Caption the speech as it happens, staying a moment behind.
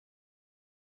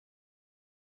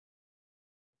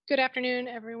Good afternoon,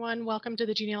 everyone. Welcome to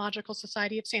the Genealogical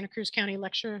Society of Santa Cruz County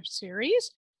Lecture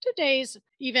Series. Today's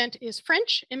event is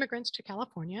French Immigrants to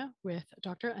California with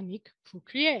Dr. Annick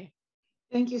Foucrier.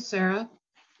 Thank you, Sarah.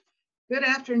 Good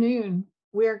afternoon.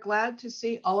 We are glad to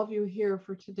see all of you here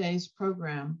for today's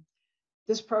program.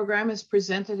 This program is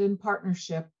presented in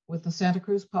partnership with the Santa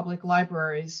Cruz Public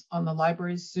Libraries on the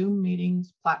library's Zoom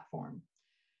meetings platform.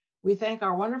 We thank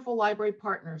our wonderful library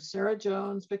partners, Sarah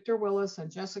Jones, Victor Willis, and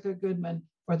Jessica Goodman,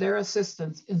 for their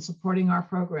assistance in supporting our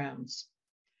programs.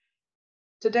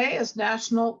 Today is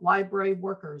National Library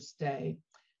Workers Day.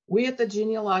 We at the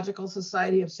Genealogical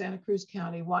Society of Santa Cruz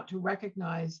County want to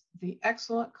recognize the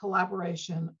excellent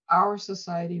collaboration our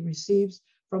society receives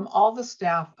from all the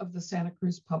staff of the Santa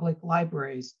Cruz Public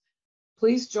Libraries.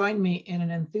 Please join me in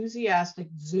an enthusiastic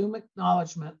Zoom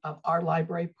acknowledgement of our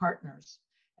library partners,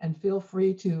 and feel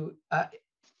free to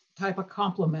type a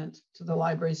compliment to the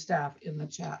library staff in the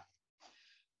chat.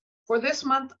 For this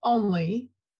month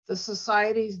only, the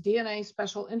Society's DNA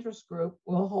Special Interest Group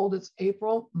will hold its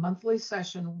April monthly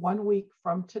session 1 week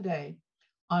from today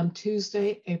on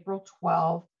Tuesday, April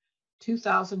 12,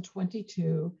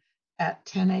 2022 at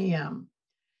 10 a.m.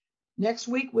 Next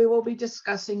week, we will be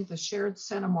discussing the Shared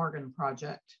Centimorgan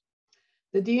Project.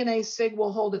 The DNA SIG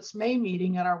will hold its May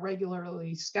meeting at our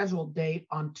regularly scheduled date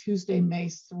on Tuesday, May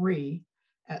 3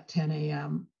 at 10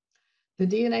 a.m. The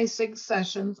DNA SIG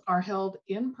sessions are held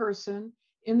in person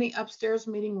in the upstairs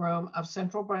meeting room of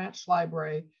Central Branch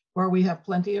Library, where we have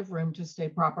plenty of room to stay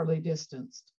properly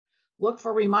distanced. Look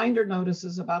for reminder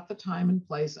notices about the time and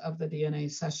place of the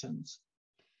DNA sessions.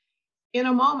 In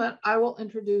a moment, I will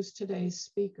introduce today's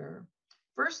speaker.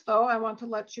 First, though, I want to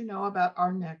let you know about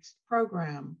our next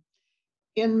program.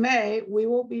 In May, we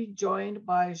will be joined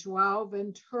by João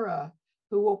Ventura,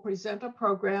 who will present a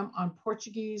program on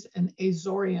Portuguese and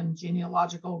Azorean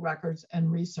genealogical records and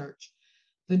research.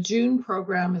 The June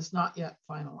program is not yet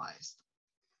finalized.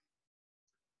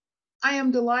 I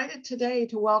am delighted today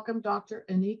to welcome Dr.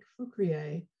 Annick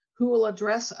Foucrier, who will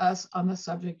address us on the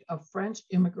subject of French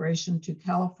immigration to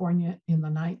California in the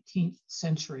 19th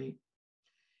century.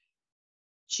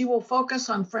 She will focus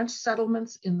on French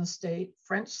settlements in the state,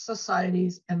 French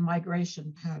societies, and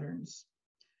migration patterns.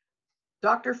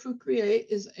 Dr. Foucrier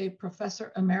is a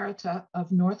professor emerita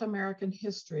of North American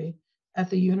history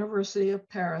at the University of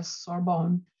Paris,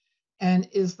 Sorbonne, and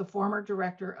is the former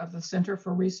director of the Center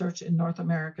for Research in North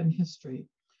American History.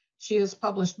 She has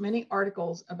published many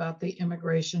articles about the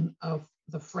immigration of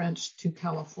the French to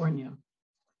California.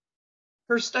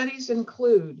 Her studies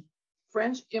include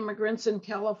French immigrants in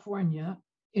California,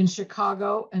 in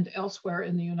Chicago and elsewhere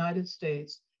in the United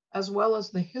States, as well as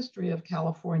the history of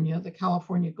California, the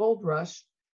California Gold Rush,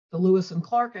 the Lewis and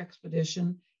Clark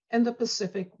expedition, and the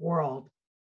Pacific world.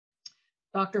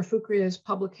 Dr. Foucrier's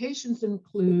publications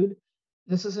include,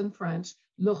 this is in French,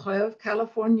 Le rêve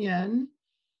californien,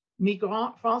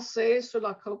 Migrants français sur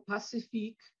la côte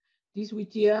Pacifique,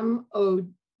 XVIIIe au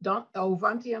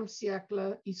XXe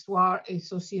siècle, histoire et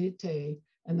société,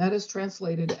 and that is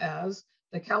translated as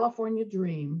The California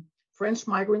Dream, French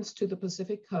Migrants to the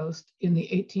Pacific Coast in the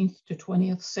 18th to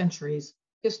 20th Centuries,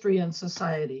 History and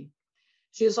Society.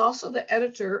 She is also the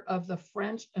editor of the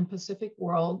French and Pacific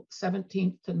World,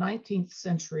 17th to 19th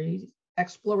Century,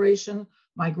 Exploration,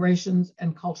 Migrations,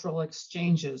 and Cultural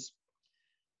Exchanges.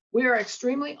 We are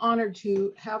extremely honored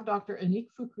to have Dr. Annick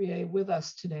Foucrier with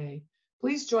us today.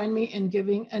 Please join me in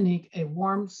giving Annick a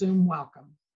warm Zoom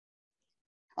welcome.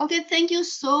 Okay, thank you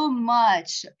so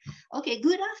much. Okay,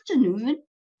 good afternoon.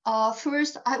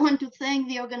 First, I want to thank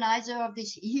the organizer of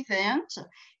this event,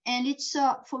 and it's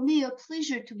for me a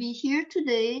pleasure to be here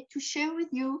today to share with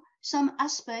you some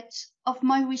aspects of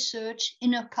my research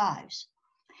in archives.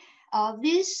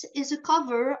 This is a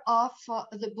cover of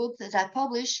the book that I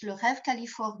published, Le rêve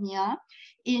californien,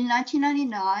 in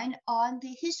 1999 on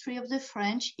the history of the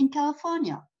French in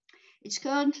California. It's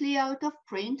currently out of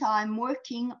print. I'm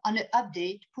working on an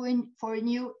update for a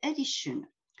new edition.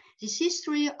 This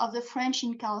history of the French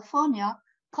in California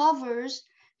covers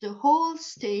the whole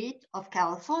state of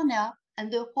California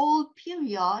and the whole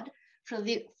period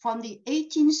from the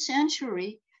 18th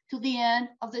century to the end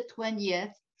of the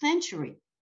 20th century.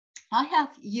 I have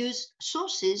used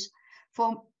sources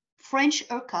from French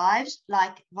archives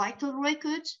like vital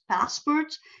records,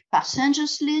 passports,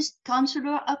 passengers list,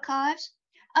 consular archives,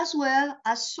 as well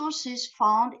as sources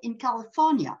found in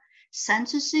California,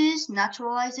 censuses,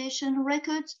 naturalization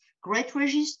records, great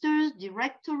registers,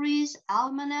 directories,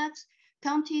 almanacs,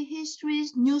 county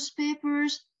histories,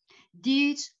 newspapers,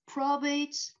 deeds,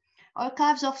 probates,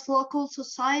 archives of local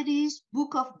societies,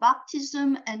 book of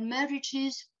baptism and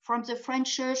marriages from the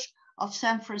French Church of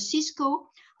San Francisco,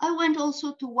 I went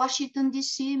also to Washington,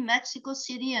 D.C., Mexico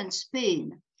City, and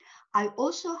Spain. I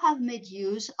also have made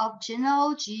use of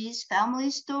genealogies, family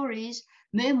stories,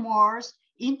 memoirs,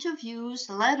 interviews,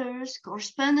 letters,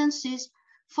 correspondences,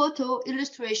 photo,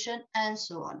 illustration, and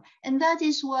so on. And that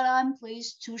is what I'm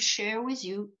pleased to share with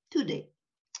you today.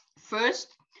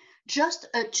 First, just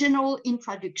a general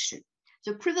introduction.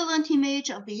 The prevalent image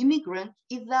of the immigrant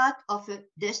is that of a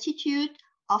destitute,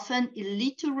 often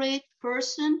illiterate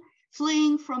person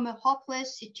fleeing from a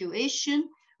hopeless situation,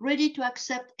 ready to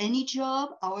accept any job,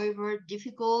 however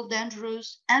difficult,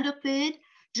 dangerous, underpaid,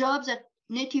 jobs that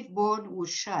native-born would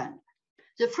shun.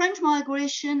 The French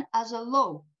migration has a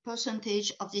low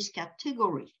percentage of this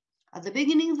category. At the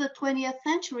beginning of the 20th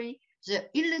century, the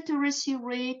illiteracy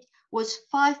rate was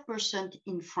 5%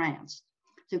 in France.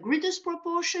 The greatest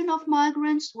proportion of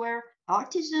migrants were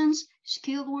artisans,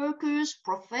 skilled workers,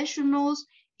 professionals,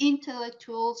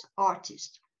 intellectuals,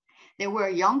 artists. They were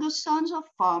younger sons of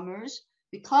farmers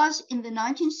because in the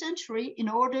 19th century, in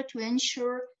order to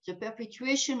ensure the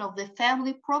perpetuation of the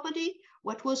family property,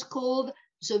 what was called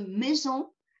the maison,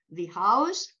 the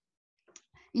house,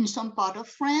 in some part of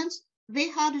France, they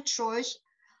had a choice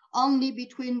only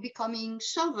between becoming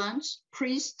servants,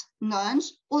 priests,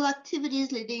 nuns, all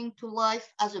activities leading to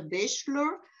life as a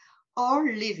bachelor or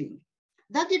living.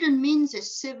 That didn't mean they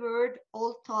severed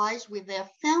all ties with their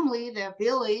family, their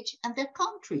village, and their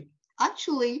country.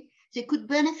 Actually, they could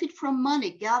benefit from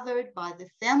money gathered by the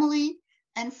family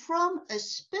and from a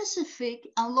specific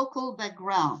and local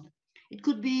background. It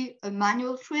could be a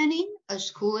manual training, a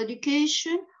school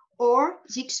education, or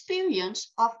the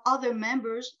experience of other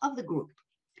members of the group.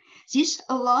 This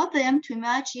allowed them to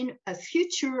imagine a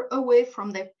future away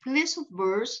from their place of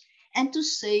birth and to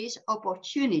seize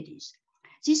opportunities.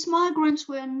 These migrants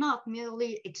were not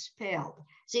merely expelled.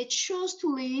 They chose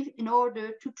to leave in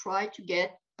order to try to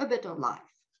get a better life.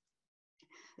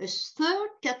 A third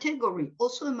category,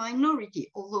 also a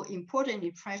minority, although important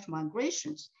in French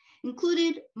migrations,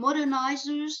 included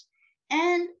modernizers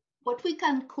and what we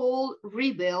can call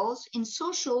rebels in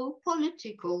social,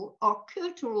 political, or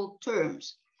cultural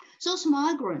terms. Those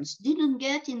migrants didn't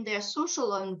get in their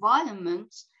social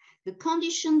environments the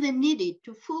condition they needed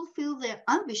to fulfill their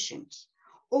ambitions,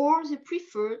 or they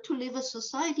preferred to live a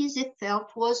society they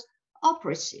felt was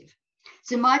oppressive.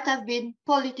 They might have been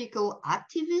political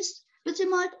activists, but they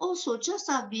might also just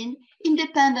have been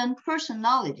independent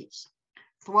personalities,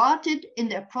 thwarted in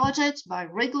their projects by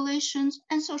regulations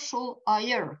and social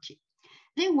hierarchy.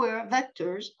 They were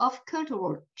vectors of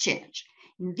cultural change.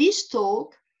 In this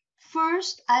talk,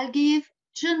 first, I'll give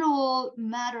general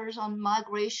matters on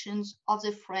migrations of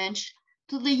the French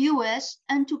to the US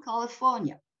and to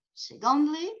California.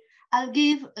 Secondly, I'll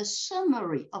give a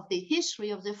summary of the history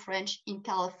of the French in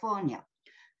California.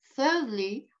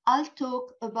 Thirdly, I'll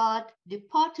talk about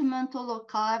departmental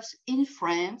archives in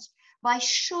France by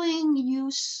showing you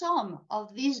some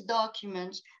of these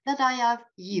documents that I have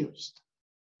used.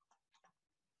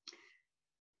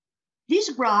 This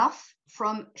graph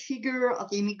from Figure of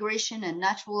the Immigration and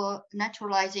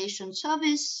Naturalization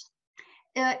Service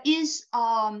is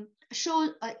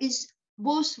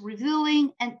both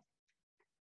revealing and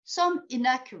some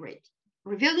inaccurate.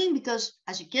 Revealing because,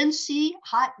 as you can see,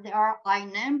 there are high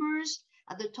numbers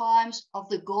at the times of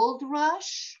the gold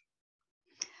rush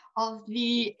of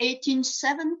the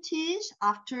 1870s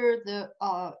after the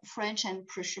French and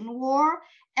Prussian War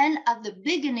and at the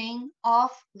beginning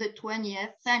of the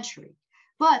 20th century.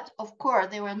 But of course,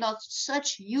 there were not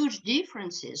such huge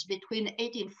differences between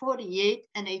 1848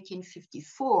 and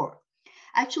 1854.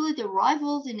 Actually, the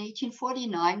arrivals in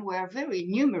 1849 were very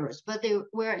numerous, but they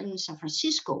were in San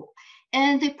Francisco,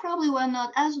 and they probably were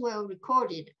not as well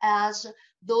recorded as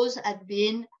those had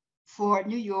been for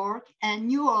New York and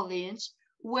New Orleans,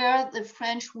 where the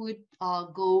French would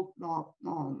go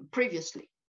previously.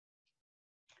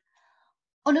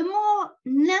 On a more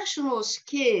national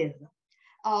scale,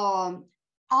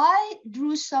 I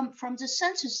drew some from the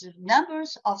censuses,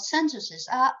 numbers of censuses.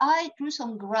 I drew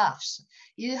some graphs.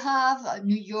 You have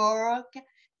New York,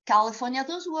 California.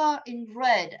 Those who are in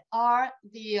red are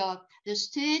the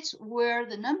states where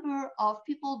the number of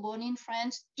people born in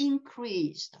France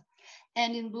increased,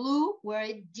 and in blue where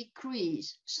it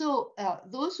decreased. So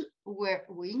those where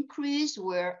we increased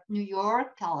were New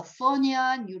York,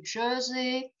 California, New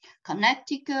Jersey,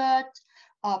 Connecticut,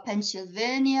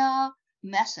 Pennsylvania,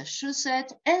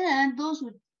 Massachusetts, and those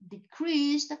who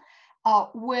decreased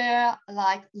were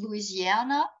like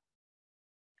Louisiana,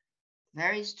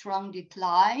 very strong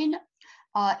decline,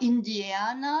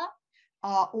 Indiana,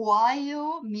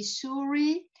 Ohio,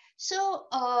 Missouri. So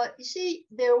you see,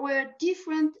 there were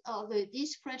different,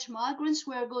 these French migrants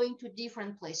were going to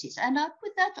different places. And I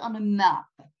put that on a map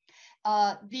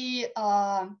to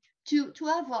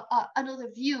have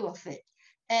another view of it.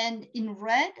 And in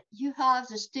red, you have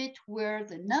the state where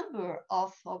the number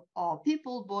of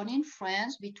people born in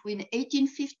France between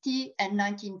 1850 and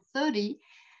 1930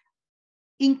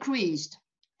 increased,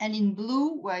 and in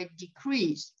blue, where it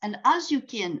decreased. And as you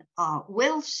can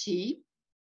well see,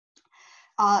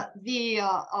 the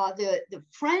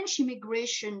French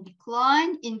immigration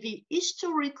declined in the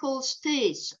historical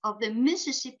states of the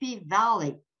Mississippi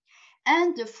Valley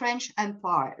and the French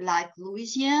Empire, like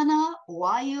Louisiana,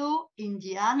 Ohio,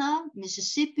 Indiana,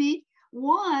 Mississippi,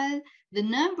 while the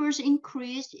numbers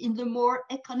increased in the more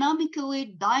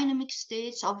economically dynamic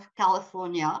states of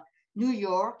California, New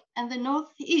York, and the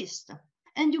Northeast.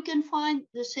 And you can find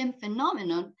the same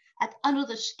phenomenon at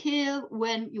another scale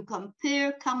when you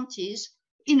compare counties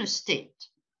in a state.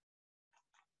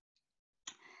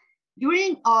 You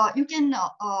can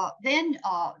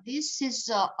this is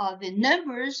the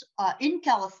numbers in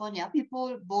California,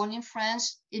 people born in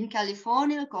France in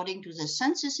California according to the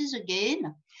censuses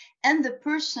again, and the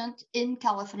percent in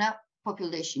California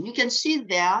population. You can see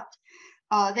that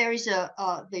there is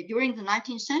during the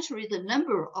 19th century, the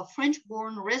number of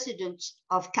French-born residents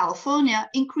of California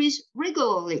increased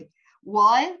regularly,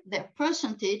 while their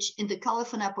percentage in the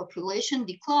California population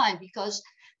declined because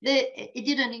it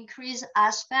didn't increase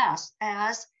as fast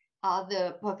as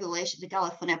the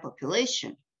California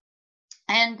population.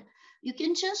 And you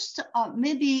can just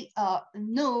maybe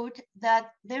note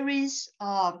that there is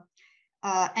an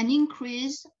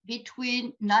increase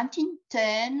between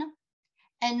 1910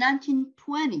 and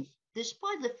 1920,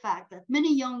 despite the fact that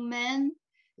many young men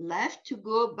left to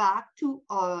go back to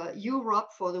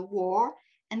Europe for the war,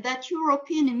 and that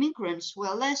European immigrants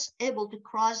were less able to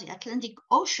cross the Atlantic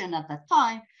Ocean at that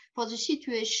time for the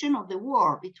situation of the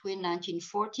war between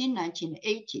 1914 and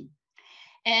 1918.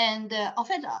 And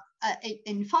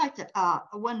in fact,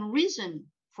 one reason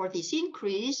for this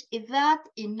increase is that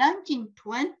in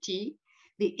 1920,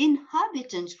 the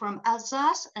inhabitants from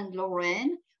Alsace and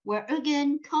Lorraine were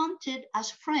again counted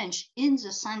as French in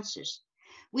the census,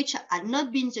 which had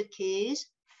not been the case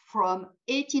from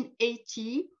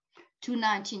 1880 to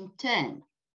 1910,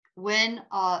 when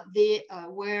they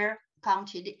were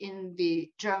counted in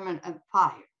the German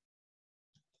Empire.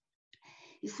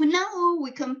 If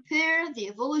we compare the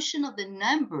evolution of the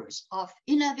numbers of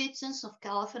inhabitants of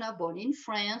California born in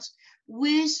France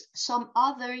with some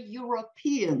other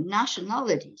European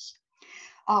nationalities,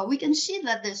 we can see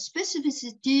that the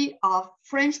specificity of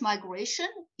French migration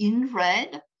in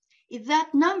red is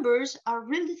that numbers are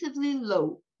relatively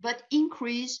low, but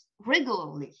increase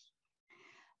regularly.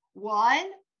 While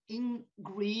in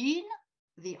green,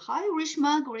 the Irish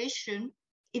migration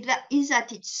is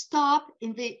at its top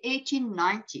in the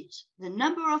 1890s. The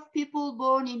number of people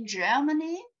born in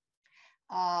Germany,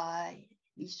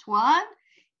 this one,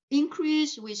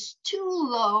 increased with 2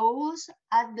 laws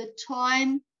at the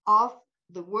time of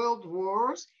the World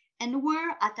Wars and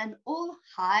were at an all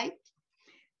height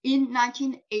in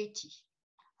 1980.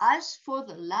 As for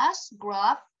the last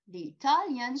graph, the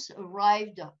Italians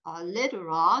arrived later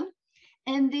on,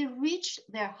 and they reached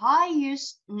their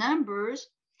highest numbers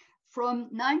from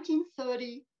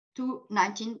 1930 to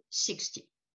 1960.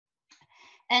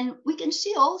 And we can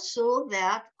see also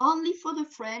that only for the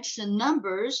French, the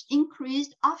numbers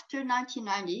increased after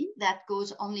 1990, that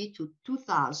goes only to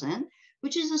 2000,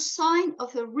 which is a sign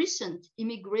of a recent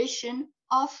immigration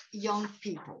of young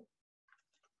people.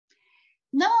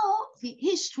 Now, the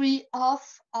history of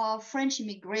French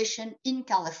immigration in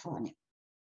California.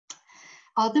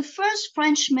 The first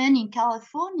Frenchmen in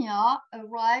California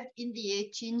arrived in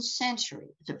the 18th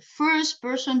century. The first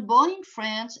person born in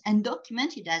France and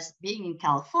documented as being in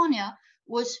California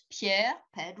was Pierre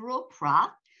Pedro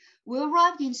Prat, who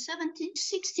arrived in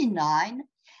 1769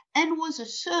 and was a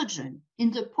surgeon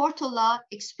in the Portola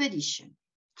expedition.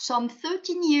 Some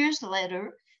 13 years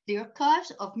later, the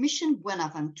archives of Mission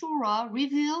Buenaventura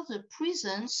revealed the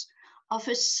presence of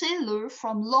a sailor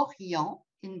from Lorient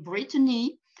in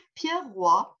Brittany, Pierre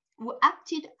Roy, who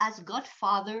acted as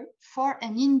godfather for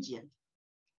an Indian.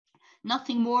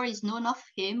 Nothing more is known of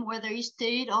him, whether he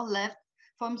stayed or left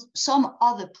from some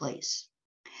other place.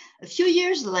 A few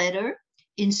years later,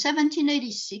 in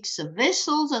 1786,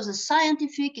 vessels of the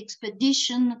scientific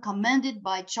expedition commanded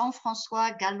by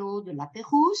Jean-François Gallo de la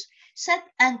Pérouse set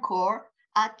anchor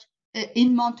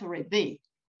in Monterey Bay.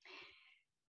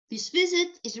 This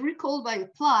visit is recalled by a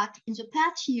plaque in the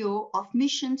patio of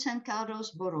Mission San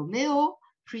Carlos Borromeo,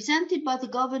 presented by the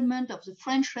government of the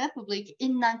French Republic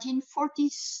in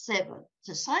 1947.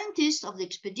 The scientist of the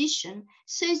expedition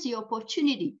seized the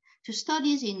opportunity to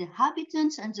study the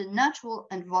inhabitants and the natural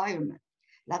environment.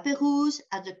 La Pérouse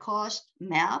had the coast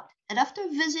mapped, and after a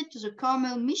visit to the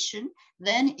Carmel mission,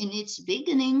 then in its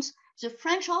beginnings, the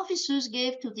French officers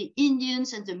gave to the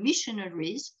Indians and the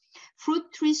missionaries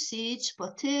fruit tree seeds,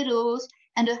 potatoes,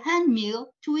 and a hand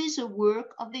mill to ease the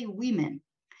work of the women.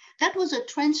 That was a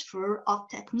transfer of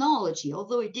technology,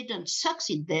 although it didn't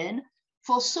succeed then,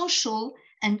 for social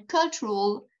and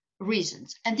cultural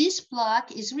reasons. And this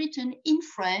plaque is written in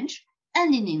French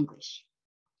and in English.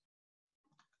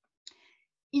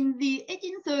 In the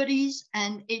 1830s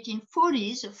and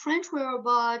 1840s, the French were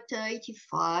about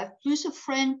 85, plus a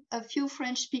few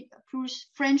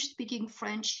French-speaking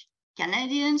French,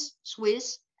 Canadians,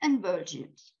 Swiss, and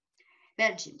Belgians.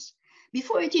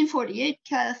 Before 1848,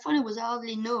 California was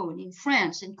hardly known in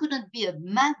France and couldn't be a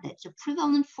magnet. The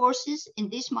prevalent forces in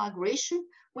this migration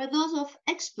were those of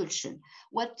expulsion,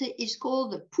 what is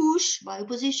called the push by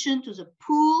opposition to the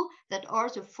pull that are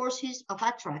the forces of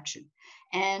attraction.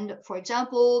 And for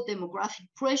example, demographic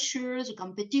pressures, the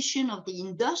competition of the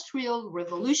Industrial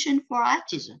Revolution for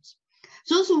artisans.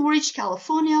 Those who reached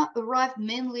California arrived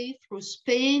mainly through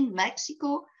Spain,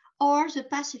 Mexico, or the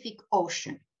Pacific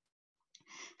Ocean.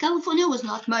 California was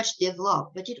not much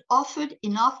developed, but it offered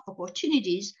enough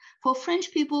opportunities for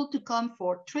French people to come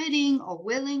for trading or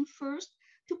whaling first,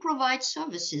 to provide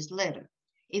services later.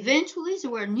 Eventually, they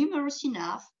were numerous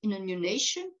enough in a new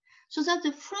nation so that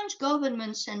the French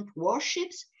government sent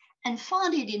warships and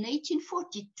founded in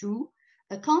 1842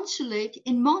 a consulate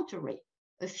in Monterey.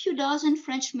 A few dozen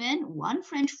Frenchmen, one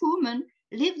French woman,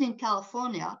 lived in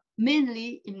California,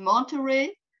 mainly in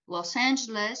Monterey, Los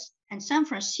Angeles, and San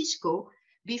Francisco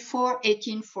before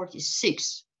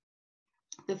 1846.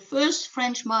 The first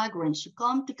French migrants who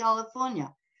come to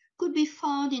California could be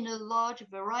found in a large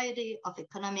variety of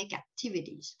economic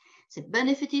activities. They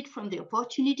benefited from the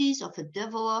opportunities of a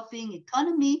developing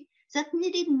economy that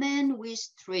needed men with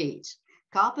trades.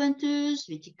 Carpenters,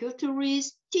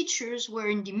 viticulturists, teachers were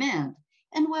in demand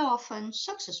and were often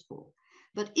successful.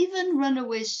 But even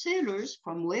runaway sailors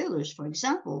from whalers, for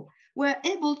example, were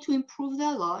able to improve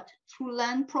their lot through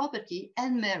land property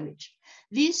and marriage.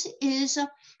 This is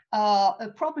a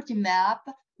property map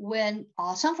when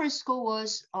San Francisco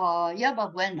was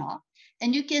Yerba Buena,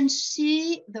 and you can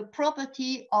see the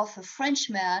property of a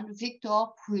Frenchman, Victor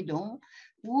Prudhon,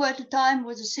 who at the time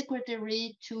was a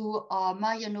secretary to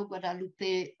Mariano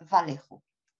Guadalupe Vallejo.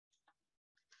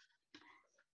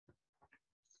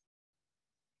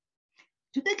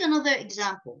 To take another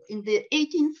example, in the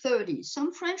 1830s,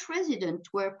 some French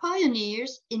residents were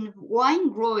pioneers in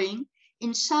wine growing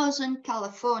in Southern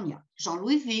California.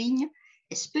 Jean-Louis Vigne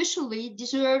especially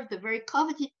deserved the very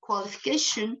coveted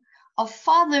qualification of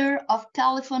father of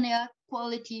California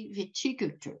quality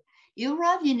viticulture. He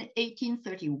arrived in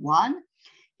 1831.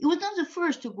 He was not the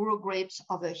first to grow grapes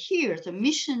over here. The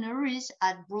missionaries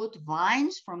had brought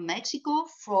vines from Mexico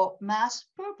for mass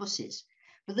purposes,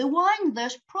 but the wine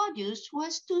thus produced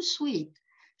was too sweet.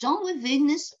 Jean-Louis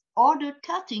Vigne ordered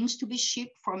cuttings to be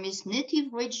shipped from his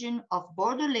native region of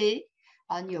Bordelais,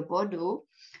 near Bordeaux,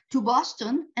 to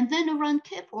Boston, and then around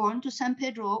Cape Horn to San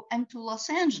Pedro and to Los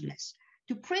Angeles.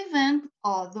 To prevent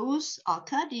those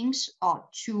cuttings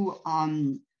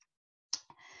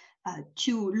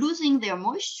to losing their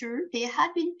moisture, they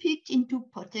had been picked into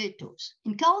potatoes.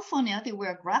 In California, they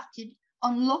were grafted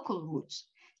on local roots.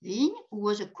 Vigne, who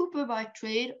was a cooper by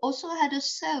trade, also had a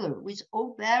cellar with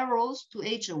oak barrels to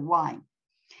age the wine.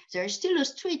 There is still a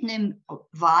street named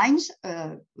Vignes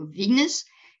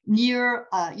near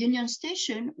Union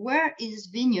Station, where his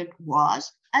vineyard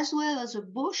was, as well as a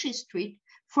Boucher Street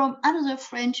from another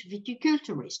French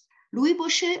viticulturist. Louis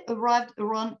Boucher arrived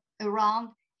around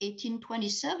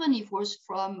 1827. He was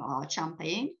from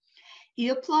Champagne. He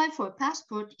applied for a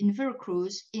passport in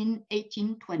Veracruz in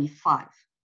 1825.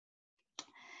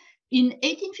 In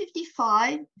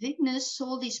 1855, Vigne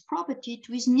sold his property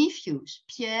to his nephews,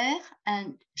 Pierre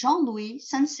and Jean-Louis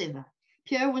Saint-Séverin.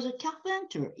 Pierre was a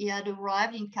carpenter. He had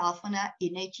arrived in California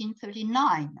in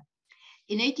 1839.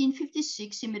 In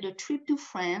 1856, he made a trip to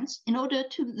France in order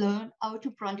to learn how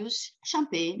to produce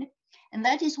champagne, and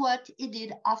that is what he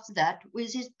did after that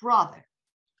with his brother.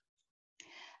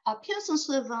 Pierre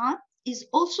Saint-Séverin is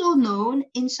also known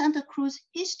in Santa Cruz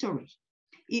history.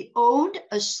 He owned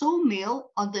a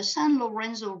sawmill on the San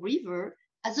Lorenzo River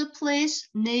at a place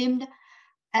named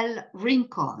El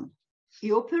Rincon.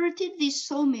 He operated this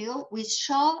sawmill with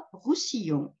Charles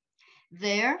Roussillon.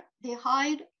 There, they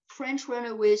hired French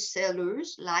runaway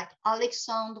sailors like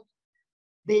Alexandre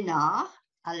Bénard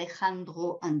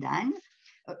Alejandro Andan,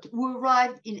 who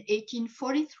arrived in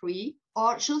 1843,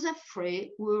 or Joseph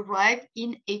Frey, who arrived in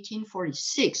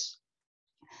 1846.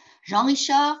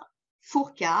 Jean-Richard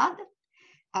Fourcade,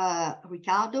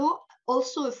 Ricardo,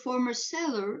 also a former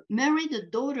sailor, married the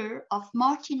daughter of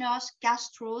Martinez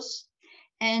Castros,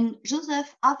 and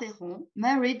Joseph Aveyron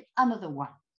married another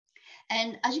one.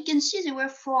 And as you can see, there were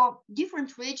 4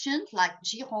 different regions like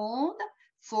Gironde,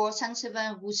 for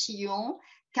Saint-Séverin-Roussillon,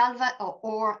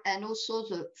 and also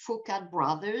the Fourcade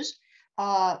brothers.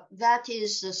 That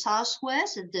is the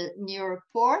southwest, near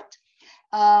port.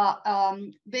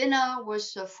 Bénard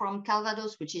was from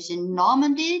Calvados, which is in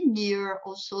Normandy,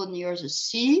 also near the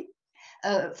sea.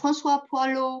 François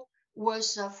Poilot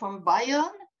was from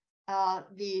Bayonne,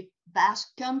 the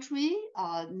Basque country,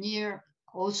 near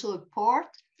also a port.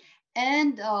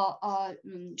 And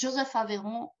Joseph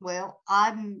Aveyron, well,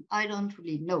 I don't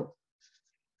really know.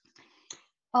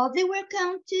 They were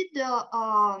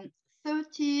counted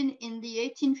 13 in the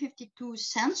 1852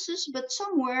 census, but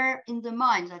somewhere in the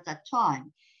mines at that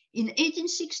time. In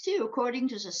 1860, according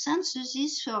to the census,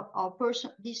 these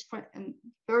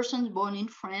persons born in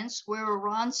France were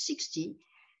around 60,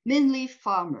 mainly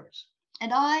farmers.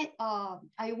 And I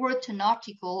wrote an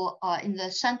article in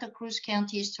the Santa Cruz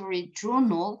County History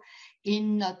Journal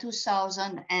in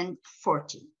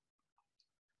 2014.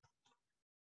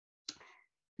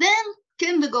 Then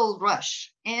came the gold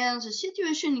rush, and the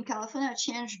situation in California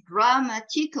changed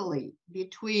dramatically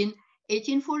between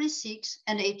 1846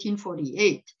 and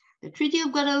 1848. The Treaty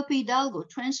of Guadalupe Hidalgo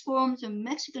transformed the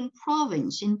Mexican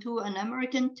province into an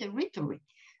American territory,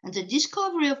 and the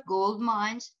discovery of gold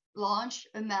mines launched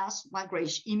a mass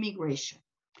immigration.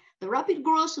 The rapid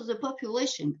growth of the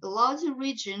population allowed the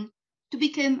region to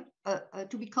become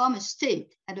a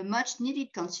state, and a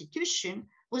much-needed constitution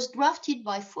was drafted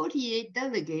by 48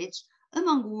 delegates,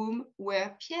 among whom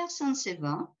were Pierre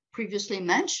Saint-Séverin, previously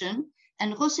mentioned,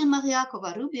 and José María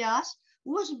Covarrubias,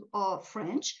 who was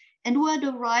French, and who had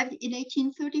arrived in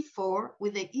 1834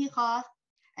 with the Ira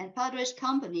and Padres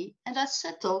Company and had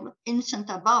settled in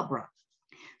Santa Barbara.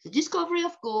 The discovery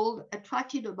of gold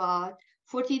attracted about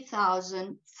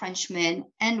 40,000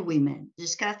 Frenchmen and women. They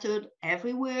scattered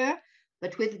everywhere,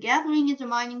 but with gathering in the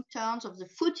mining towns of the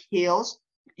foothills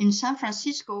in San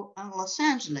Francisco and Los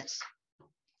Angeles.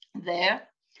 There,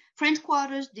 French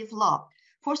quarters developed,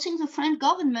 forcing the French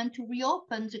government to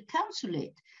reopen the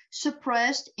consulate,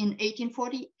 suppressed in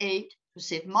 1848 to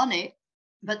save money,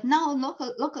 but now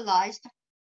localized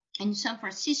in San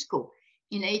Francisco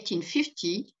in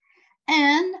 1850,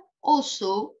 and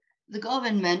also the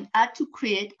government had to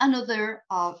create another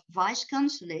vice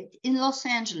consulate in Los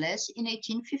Angeles in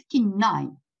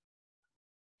 1859.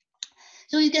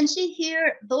 So you can see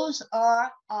here, those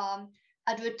are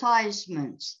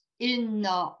advertisements in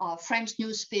French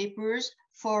newspapers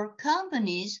for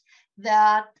companies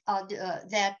that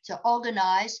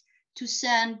organize to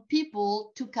send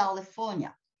people to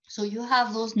California. So you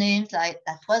have those names like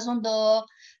La Toison d'Or,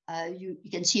 you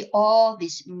can see all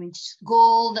this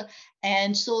gold,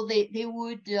 and so they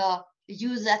would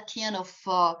use that kind of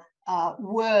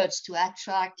words to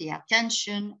attract the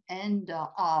attention and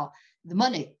the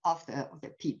money of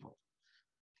the people.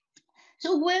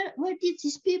 So where did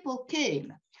these people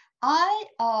came?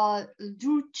 I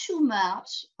drew 2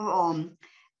 maps, and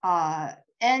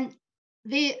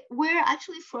they were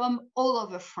actually from all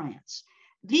over France.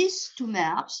 These 2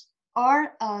 maps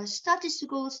are a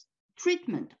statistical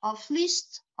treatment of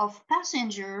lists of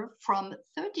passengers from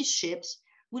 30 ships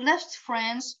who left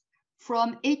France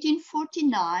from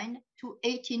 1849 to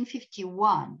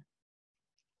 1851.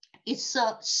 It's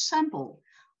a sample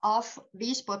of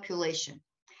this population.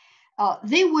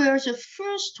 They were the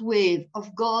first wave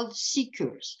of gold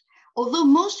seekers. Although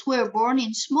most were born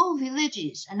in small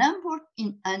villages,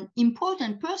 an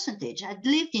important percentage had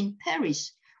lived in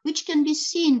Paris, which can be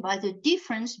seen by the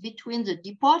difference between the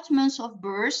departments of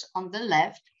birth on the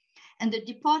left and the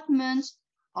departments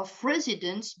of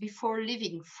residence before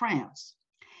leaving France.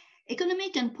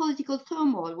 Economic and political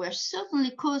turmoil were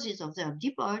certainly causes of their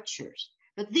departures,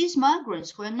 but these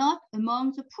migrants were not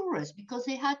among the poorest because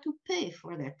they had to pay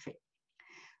for their trip.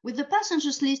 With the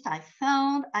passengers list I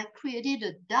found, I created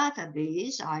a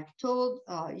database I told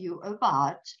you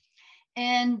about.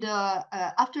 And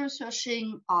after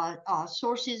searching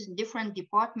sources in different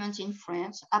departments in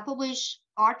France, I published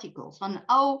articles on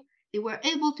how they were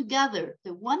able to gather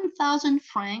the 1,000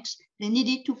 francs they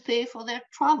needed to pay for their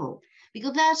travel,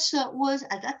 because that was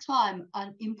at that time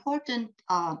an important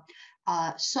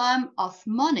sum of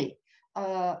money.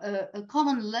 A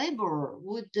common laborer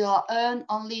would earn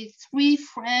only 3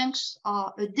 francs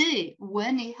a day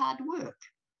when he had work.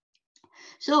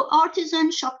 So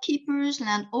artisans, shopkeepers,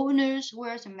 landowners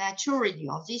were the majority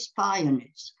of these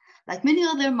pioneers. Like many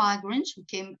other migrants who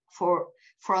came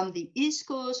from the East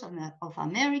Coast of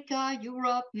America,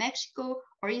 Europe, Mexico,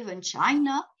 or even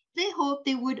China, they hoped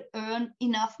they would earn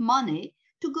enough money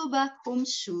to go back home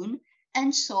soon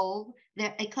and solve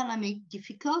their economic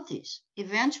difficulties.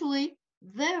 Eventually,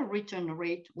 their return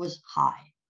rate was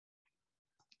high.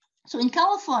 So in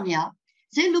California,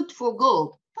 they looked for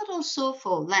gold, but also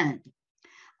for land.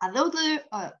 As other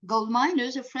gold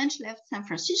miners, the French left San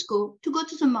Francisco to go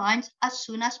to the mines as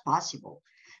soon as possible.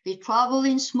 They traveled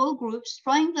in small groups,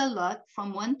 trying their luck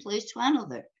from one place to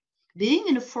another. Being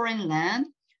in a foreign land,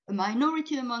 a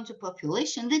minority among the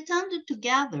population, they tended to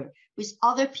gather with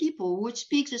other people who would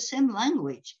speak the same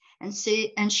language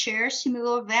and share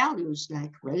similar values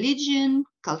like religion,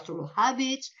 cultural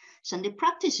habits, Sunday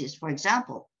practices, for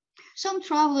example. Some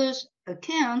travelers'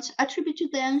 accounts attribute to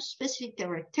them specific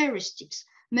characteristics,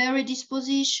 merry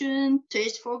disposition,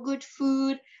 taste for good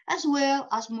food, as well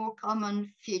as more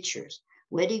common features,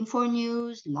 waiting for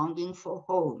news, longing for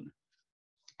home.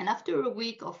 And after a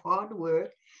week of hard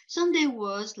work, Sunday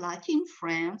was, like in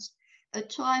France, a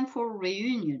time for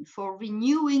reunion, for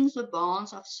renewing the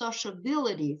bonds of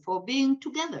sociability, for being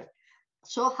together,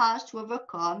 so as to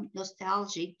overcome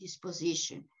nostalgic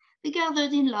disposition. They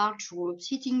gathered in large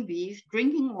groups, eating beef,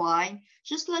 drinking wine,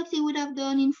 just like they would have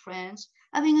done in France,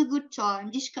 having a good time,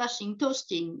 discussing,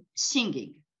 toasting,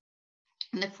 singing.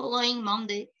 And the following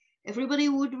Monday, everybody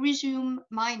would resume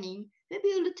mining,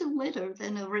 maybe a little later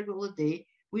than a regular day,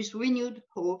 with renewed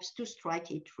hopes to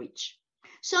strike it rich.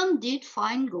 Some did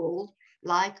find gold,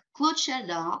 like Claude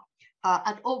Chardin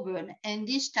at Auburn, and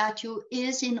this statue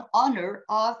is in honor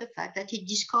of the fact that he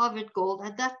discovered gold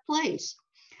at that place.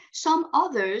 Some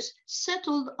others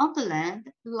settled on the land,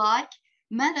 like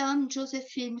Madame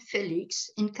Josephine Felix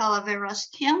in Calaveras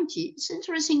County. It's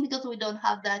interesting because we don't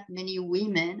have that many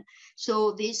women,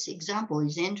 so this example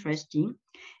is interesting.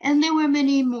 And there were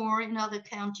many more in other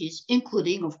counties,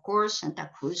 including, of course, Santa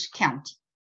Cruz County.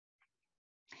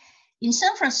 In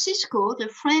San Francisco, the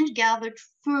French gathered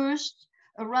first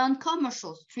around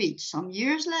Commercial Street. Some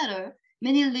years later,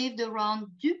 many lived around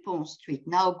Dupont Street,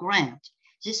 now Grant.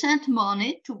 They sent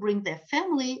money to bring their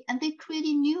family, and they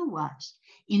created new ones.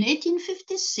 In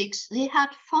 1856, they had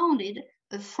founded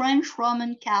a French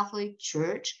Roman Catholic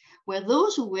church where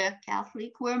those who were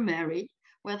Catholic were married,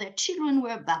 where their children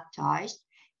were baptized,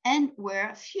 and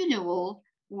where funerals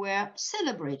were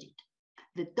celebrated.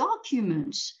 The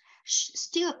documents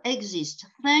still exist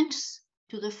thanks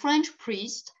to the French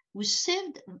priest who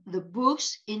saved the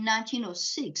books in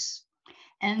 1906.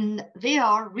 And they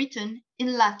are written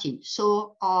in Latin.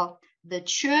 So the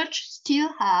church still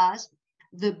has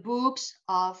the books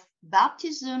of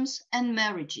baptisms and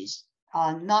marriages,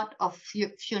 not of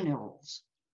funerals.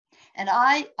 And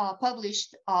I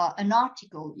published an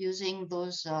article using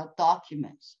those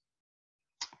documents.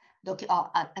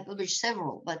 I published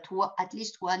several, but at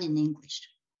least one in English.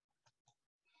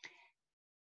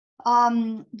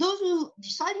 Those who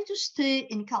decided to stay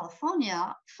in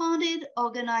California founded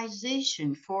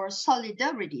organizations for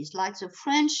solidarities like the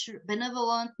French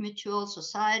Benevolent Mutual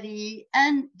Society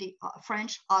and the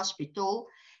French Hospital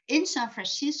in San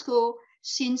Francisco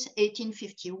since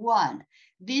 1851.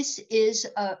 This is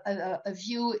a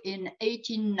view in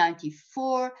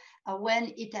 1894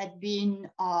 when it had been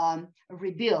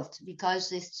rebuilt,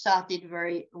 because it started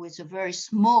with a very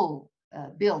small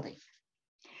building.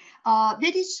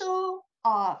 They did so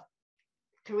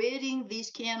creating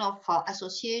this kind of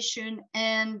association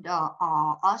and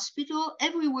hospital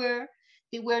everywhere.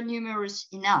 They were numerous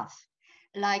enough,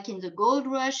 like in the Gold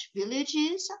Rush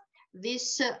villages.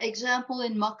 This example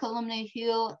in Mokelumne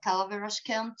Hill, Calaveras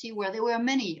County, where there were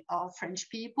many French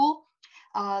people.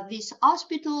 This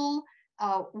hospital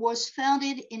was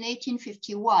founded in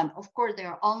 1851. Of course, there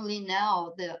are only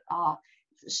now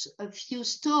a few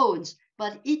stones,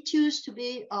 but it used to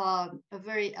be a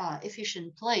very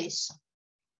efficient place.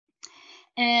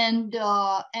 And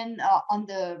on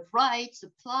the right,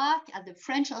 the plaque at the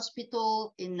French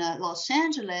Hospital in Los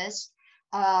Angeles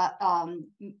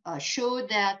showed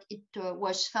that it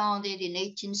was founded in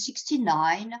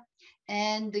 1869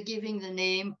 and giving the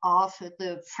name of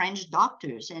the French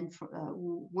doctors and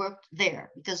who worked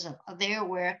there, because there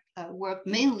worked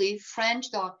mainly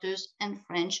French doctors and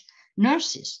French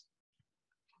nurses.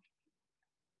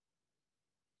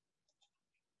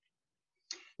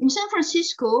 In San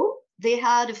Francisco, they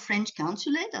had a French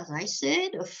consulate, as I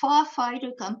said, a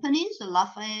firefighter company, the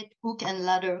Lafayette Hook and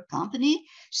Ladder Company,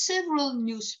 several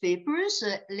newspapers.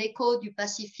 L'Echo du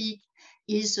Pacifique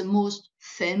is the most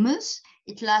famous.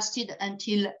 It lasted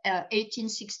until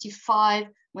 1865,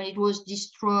 when it was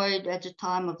destroyed at the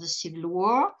time of the Civil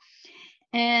War.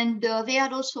 And they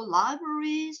had also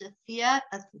libraries,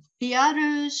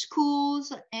 theaters,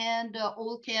 schools, and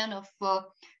all kinds of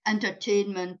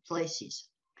entertainment places.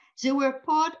 They were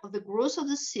part of the growth of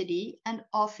the city and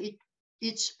of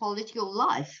its political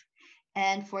life.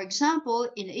 And for example,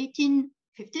 in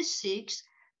 1856,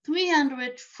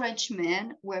 300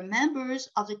 Frenchmen were members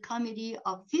of the Committee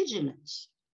of Vigilance.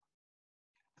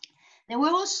 There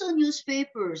were also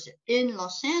newspapers in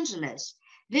Los Angeles.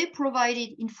 They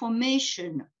provided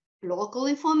information, local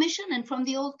information, and from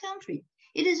the old country.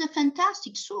 It is a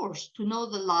fantastic source to know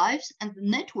the lives and the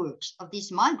networks of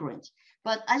these migrants.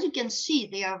 But as you can see,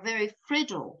 they are very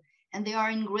fragile and they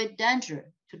are in great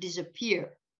danger to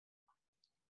disappear.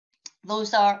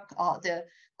 Those are the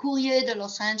Courrier de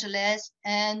Los Angeles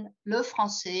and Le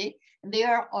Français. They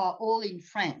are all in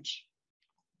French.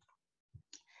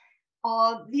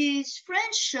 These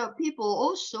French people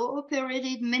also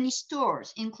operated many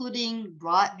stores, including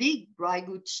big dry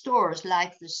goods stores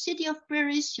like the City of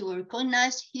Paris. You will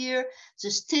recognize here the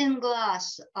stained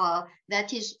glass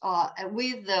that is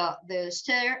with the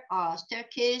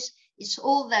staircase. It's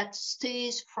all that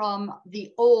stays from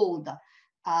the old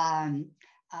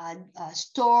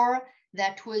store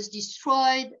that was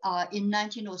destroyed in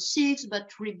 1906,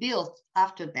 but rebuilt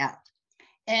after that.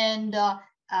 And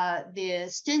the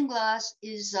stained glass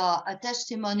is a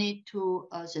testimony to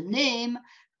the name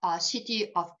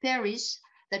City of Paris.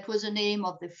 That was the name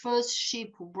of the first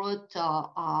ship who brought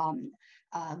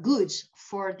goods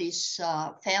for this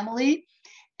family.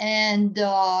 And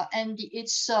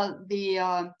it's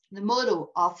the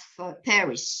motto of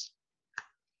Paris.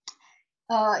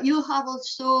 You have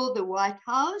also the White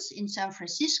House in San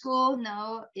Francisco.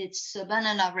 Now it's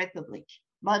Banana Republic,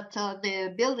 but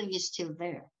the building is still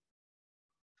there.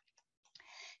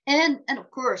 And of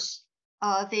course,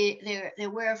 there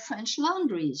were French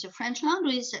laundries. The French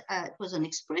laundries was an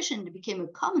expression that became a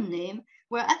common name,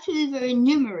 were actually very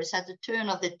numerous at the turn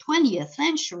of the 20th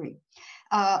century.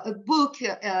 A book,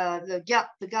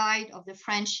 the Guide of the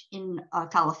French in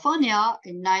California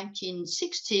in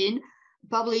 1916,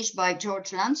 published by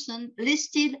George Lanson,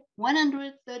 listed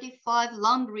 135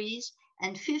 laundries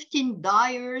and 15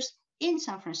 dyers in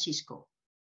San Francisco.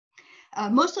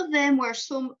 Most of them were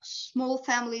some small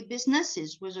family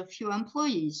businesses with a few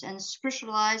employees and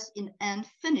specialized in hand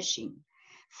finishing.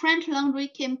 French laundry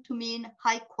came to mean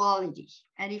high quality,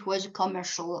 and it was a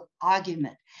commercial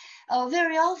argument.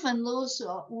 Very often those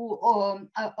who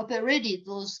operated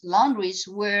those laundries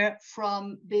were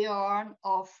from Béarn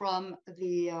or from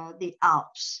the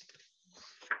Alps.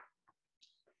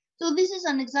 So this is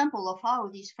an example of how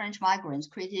these French migrants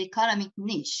created economic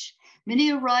niche.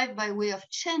 Many arrived by way of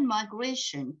chain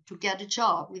migration to get a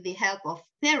job with the help of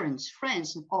parents,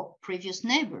 friends, or previous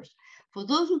neighbors. For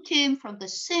those who came from the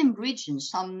same region,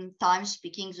 sometimes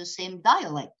speaking the same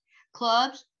dialect,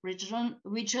 clubs,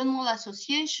 regional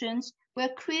associations were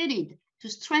created to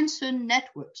strengthen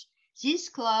networks. These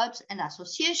clubs and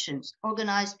associations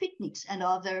organized picnics and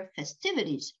other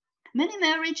festivities. Many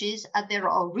marriages had their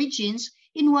origins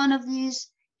in one of these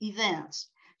events.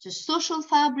 The social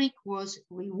fabric was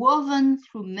rewoven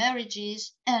through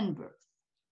marriages and birth.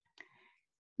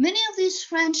 Many of these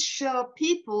French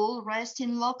people rest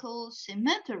in local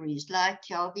cemeteries, like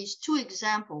these two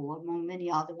examples, among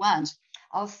many other ones,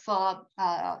 of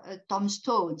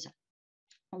tombstones.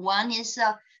 One is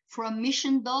from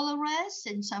Mission Dolores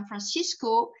in San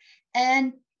Francisco,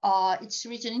 and it's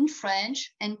written in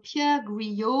French, and Pierre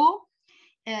Guyot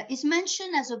is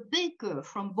mentioned as a baker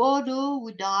from Bordeaux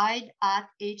who died at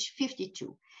age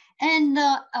 52. And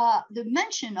the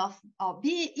mention of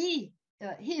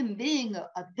him being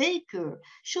a baker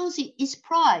shows his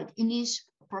pride in his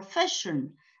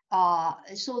profession.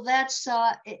 So that's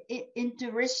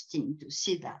interesting to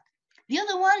see that. The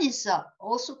other one is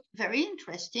also very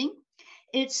interesting.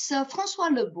 It's François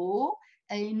Lebeau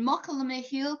in Mokelumne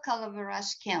Hill,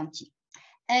 Calaveras County.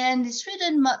 And it's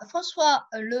written, François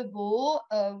Lebeau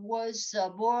was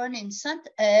born in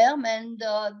Saint-Herme, and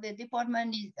the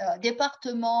department is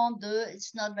département de,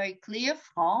 it's not very clear,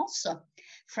 France.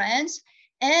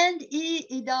 And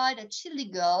he died at Chili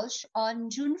Gulch on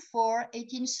June 4,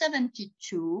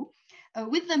 1872,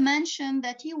 with the mention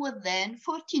that he was then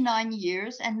 49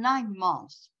 years and 9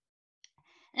 months.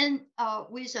 And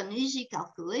with an easy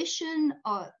calculation,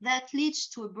 that leads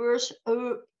to a birth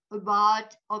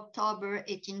about October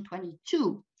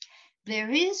 1822.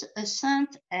 There is a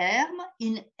Saint-Herme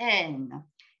in Aisne,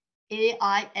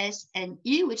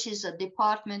 A-I-S-N-E, which is a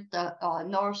department in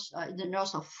the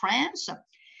north of France.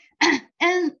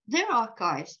 And their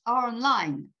archives are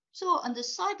online. So on the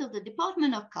site of the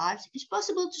Department of Archives, it's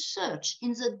possible to search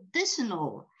in the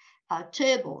decennial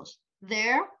tables.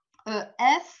 There,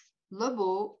 F.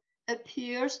 Lebeau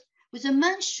appears with a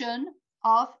mention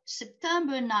of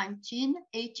September 19,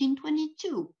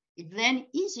 1822. It's then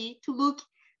easy to look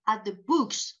at the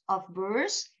books of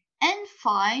birth and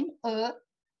find a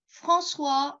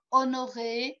François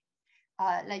Honoré,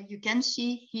 like you can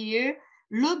see here,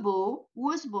 Lebeau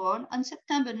was born on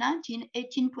September 19,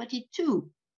 1822.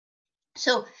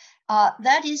 So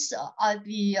that is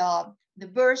the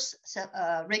birth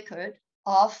record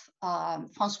of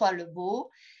François Lebeau.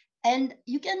 And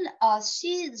you can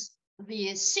see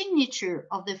the signature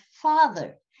of the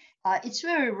father. It's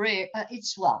very rare.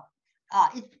 It's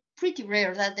pretty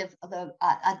rare that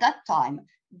at that time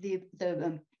the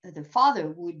father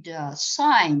would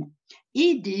sign.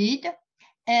 He did,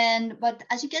 but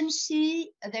as you can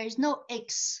see, there is no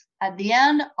X at the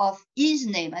end of his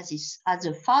name as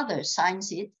the father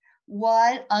signs it,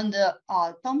 while on the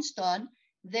tombstone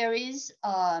there is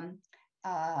an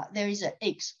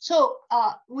X. So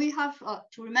we have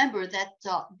to remember that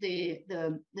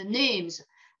the names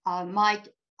might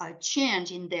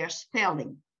change in their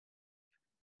spelling.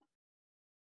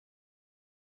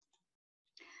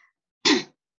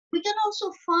 We can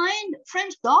also find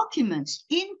French documents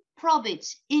in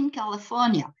probates in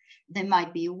California. There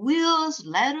might be wills,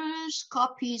 letters,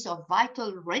 copies of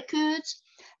vital records,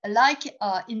 like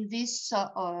in this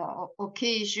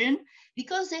occasion,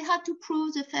 because they had to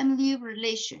prove the family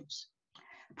relations.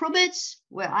 Probates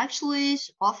were actually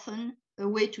often a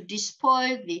way to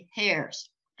despoil the heirs,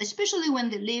 especially when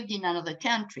they lived in another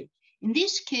country. In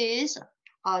this case,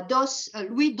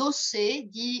 Louis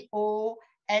Dossé, D-O-S-S-T,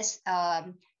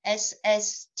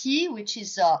 which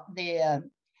is the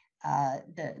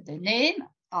name,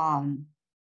 and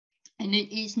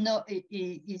it is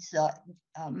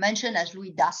mentioned as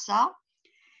Louis Dassa,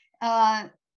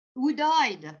 who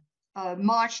died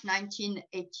March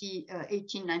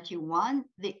 1891.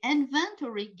 The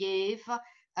inventory gave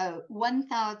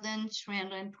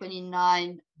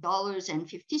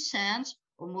 $1,329.50,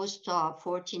 almost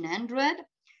 $1,400.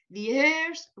 The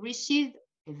heirs received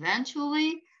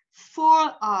eventually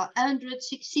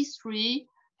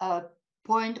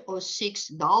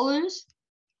 $463.06,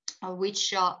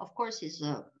 which of course is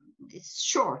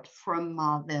short from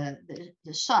the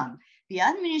sum. The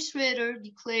administrator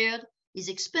declared his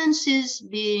expenses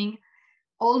being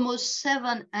almost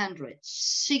 700,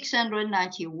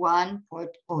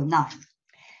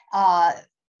 691.09.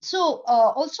 So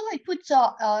also I put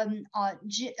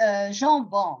Jean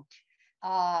Bank,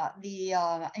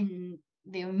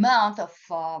 the amount of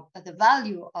the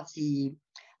value of the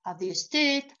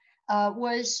estate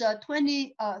was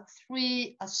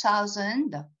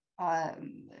 23,000, a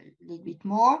little bit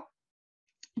more.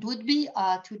 It would be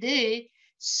today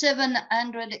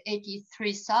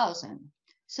 783,000.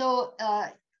 So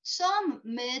some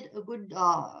made a good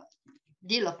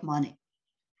deal of money.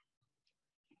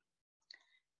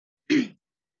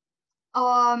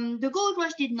 The gold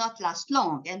rush did not last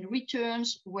long, and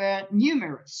returns were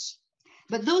numerous.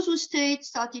 But those who stayed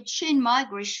started chain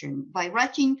migration by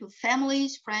writing to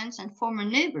families, friends, and former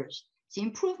neighbors. The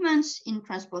improvements in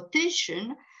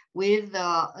transportation, with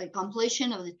the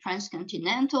completion of the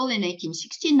transcontinental in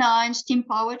 1869,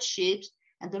 steam-powered ships,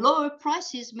 and the lower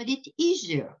prices made it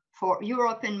easier for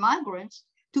European migrants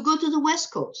to go to the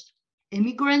West Coast.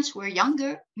 Immigrants were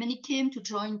younger, many came to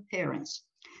join parents.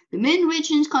 The main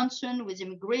regions concerned with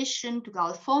immigration to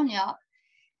California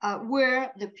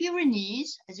were the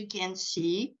Pyrenees, as you can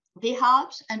see, the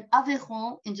Alps, and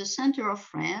Aveyron in the center of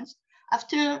France.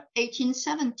 After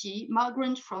 1870,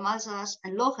 migrants from Alsace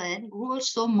and Lorraine grew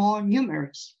also more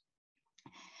numerous.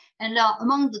 And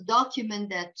among the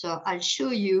documents that I'll show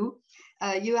you,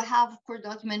 you have a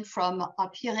document from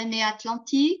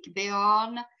Pyrénées-Atlantique,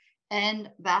 Béarn,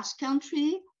 and Basque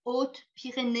Country,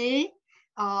 Haute-Pyrénées,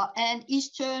 and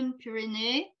Eastern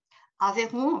Pyrenees,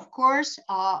 Aveyron, of course,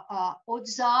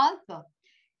 Hautes-Alpes,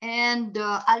 and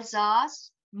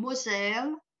Alsace,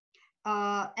 Moselle,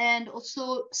 and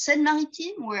also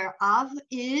Seine-Maritime, where Havre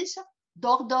is,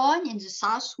 Dordogne in the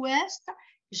southwest,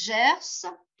 Gers,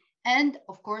 and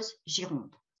of course,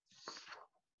 Gironde.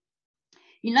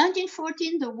 In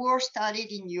 1914, the war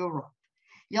started in Europe.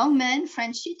 Young men,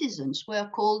 French citizens, were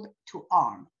called to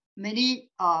arm. Many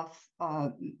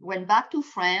went back to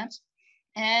France,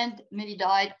 and many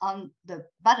died on the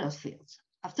battlefields.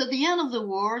 After the end of the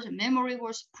war, the memory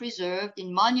was preserved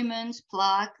in monuments,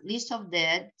 plaques, lists of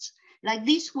dead, like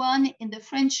this one in the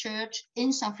French church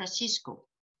in San Francisco.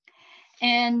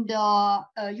 And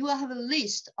you have a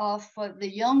list of the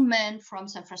young men from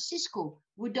San Francisco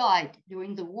who died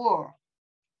during the war.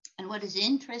 And what is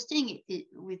interesting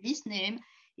with this name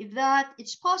is that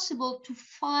it's possible to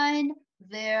find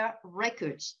their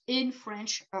records in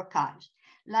French archives.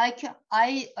 Like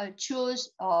I chose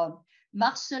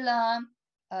Marcelin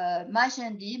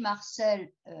Magendie, Marcel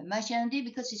Magendie,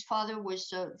 because his father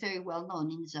was very well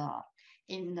known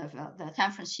in the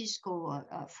San Francisco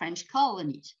French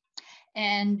colonies.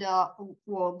 And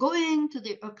we're going to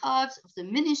the archives of the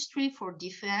Ministry for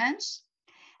Defense.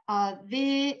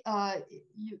 You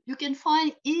can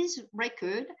find his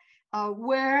record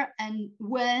where and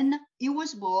when he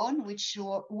was born, which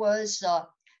was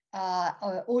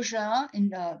Agen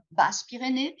in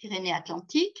Basse-Pyrénées,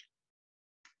 Pyrénées-Atlantique,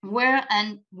 where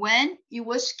and when he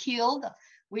was killed,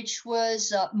 which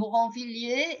was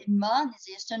Moranvilliers in Marne,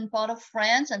 the eastern part of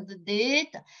France, and the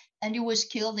date, and he was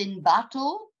killed in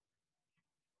battle,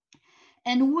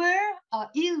 and where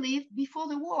he lived before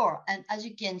the war. And as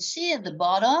you can see at the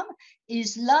bottom,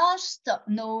 his last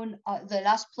known, the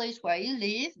last place where he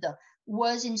lived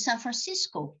was in San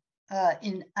Francisco,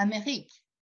 in America.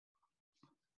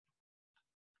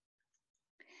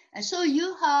 And so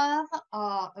you have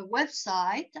a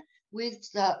website with,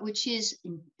 which is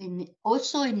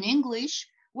also in English,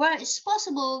 where it's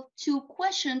possible to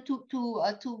question,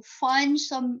 to find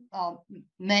some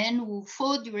men who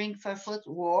fought during First World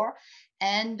War,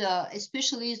 and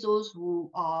especially those who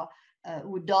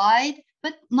died,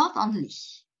 but not only.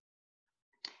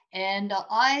 And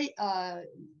I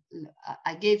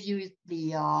gave you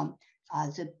the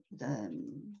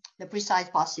precise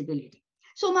possibility.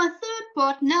 So my third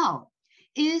part now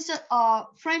is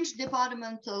French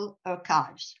departmental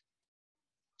archives.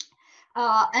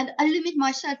 And I limit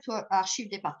myself to Archives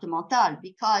départementales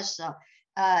because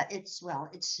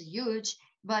it's huge,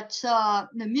 but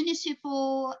the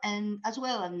municipal and as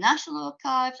well as national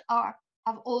archives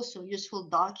have also useful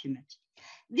documents.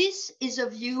 This is a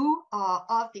view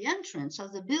of the entrance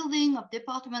of the building of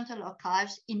departmental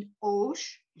archives in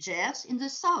Auch, Gers, in the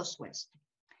southwest.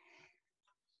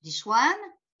 This one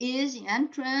is the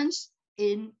entrance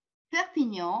in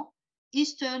Perpignan,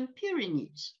 Eastern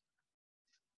Pyrenees.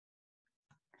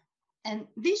 And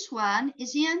this one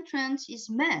is the entrance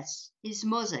is Metz, is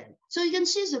Moselle. So you can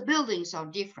see the buildings are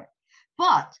different,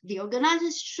 but the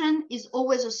organization is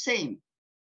always the same,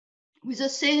 with the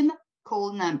same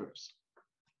call numbers.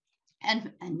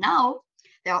 And now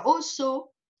there are also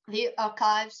the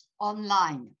archives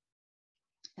online.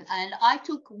 And I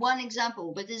took one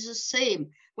example, but it's the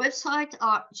same. Websites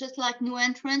are just like new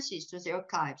entrances to the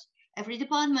archives. Every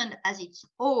department has its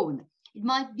own. It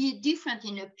might be different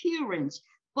in appearance,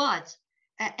 but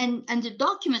and the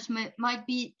documents might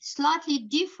be slightly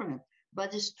different,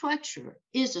 but the structure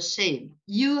is the same.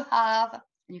 You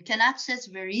can access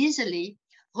very easily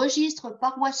registres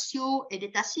paroissiaux et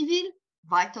d'état civil,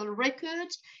 vital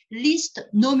records, liste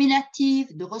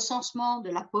nominative de recensement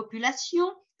de la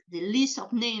population, the list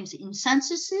of names in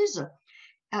censuses,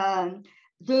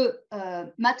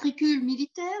 the matricule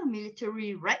militaire,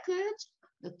 military records,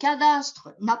 the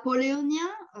cadastre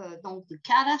napoléonien, donc the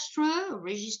cadastre,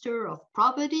 register of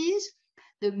properties,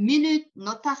 the minute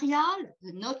notariale,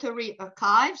 the notary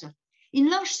archives. In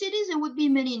large cities, there would be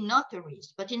many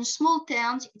notaries, but in small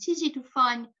towns, it's easy to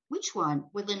find which one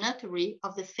was the notary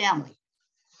of the family.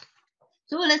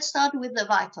 So let's start with the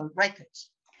vital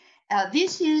records.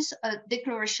 This is a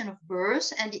declaration of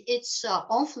birth, and it's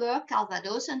Honfleur,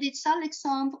 Calvados, and it's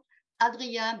Alexandre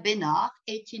Adrien Bénard,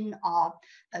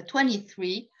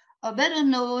 1823, better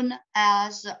known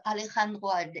as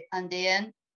Alejandro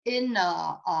Andean in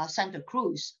Santa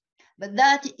Cruz. But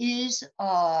that is,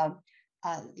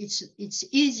 it's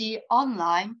easy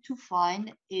online to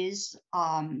find his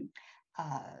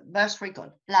birth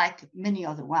record, like many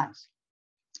other ones.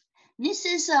 This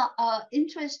is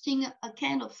interesting, a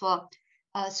kind of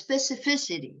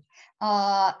specificity.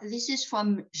 This is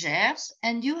from Gers,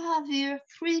 and you have here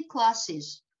 3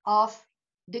 classes of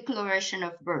declaration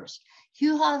of birth.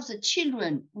 You have the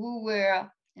children who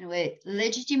were, in a way,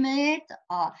 legitimate,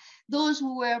 those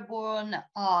who were born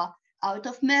out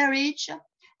of marriage,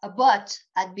 but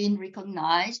had been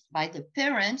recognized by the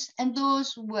parents, and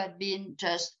those who had been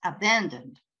just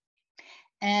abandoned.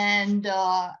 And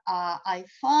I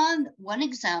found one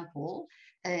example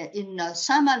in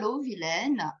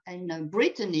Saint-Malo-Vilaine in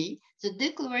Brittany, the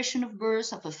declaration of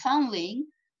birth of a foundling,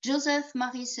 Joseph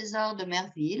Marie César de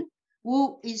Merville,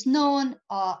 who is known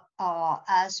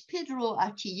as Pedro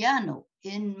Artillano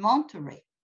in Monterey.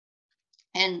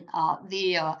 And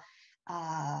the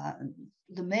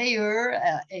mayor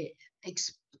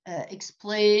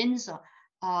explains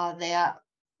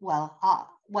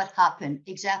what happened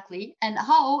exactly, and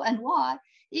how and why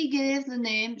he gave the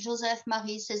name Joseph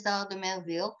Marie César de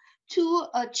Merville to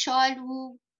a child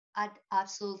who had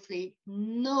absolutely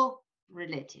no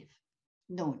relative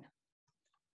known.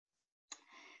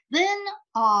 Then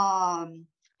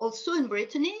also in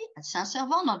Brittany, at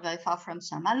Saint-Servant, not very far from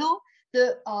Saint-Malo,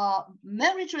 the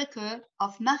marriage record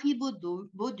of Marie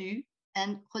Baudu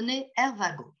and René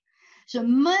Hervagot. The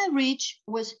marriage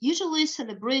was usually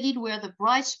celebrated where the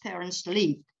bride's parents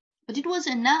lived, but it was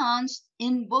announced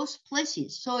in both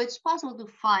places, so it's possible to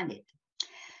find it.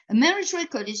 A marriage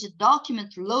record is a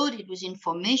document loaded with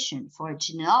information for a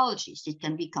genealogist. It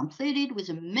can be completed with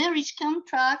a marriage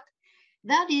contract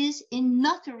that is in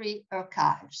notary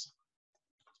archives.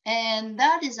 And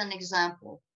that is an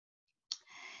example.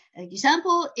 An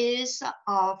example is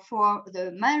for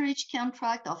the marriage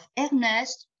contract of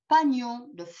Ernest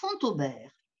Pagnon de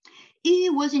Fontaubert. He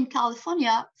was in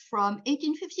California from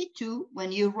 1852,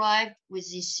 when he arrived with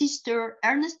his sister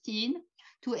Ernestine,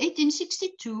 to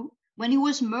 1862, when he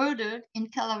was murdered in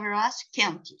Calaveras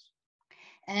County.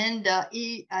 And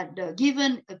he had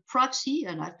given a proxy,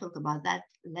 and I'll talk about that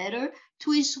later,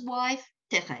 to his wife,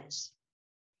 Thérèse.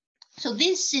 So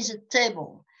this is a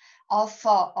table of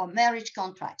marriage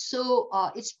contracts. So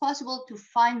it's possible to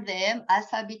find them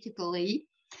alphabetically.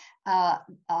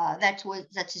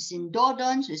 That is in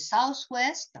Dordogne, the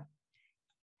southwest.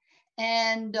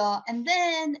 And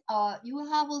then you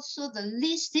have also the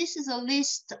list. This is a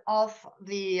list of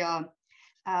the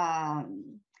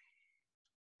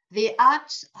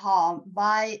acts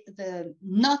by the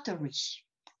notary.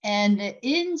 And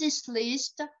in this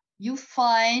list, you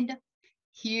find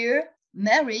here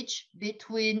marriage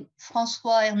between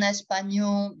François-Ernest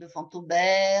Pagnon de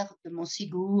Fontaubert, de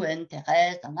Montsigou, and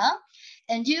Thérèse,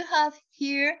 and you have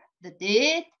here the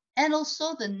date and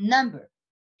also the number.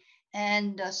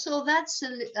 And so that's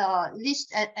a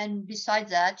list, and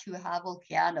besides that, you have all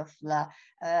kind of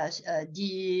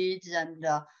deeds and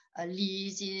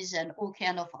leases and all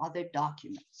kind of other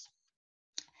documents.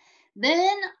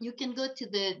 Then you can go to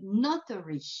the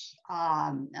notary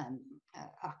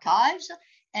archives,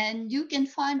 and you can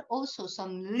find also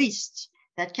some lists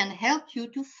that can help you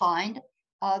to find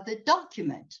the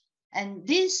document. And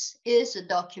this is a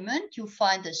document. You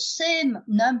find the same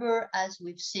number as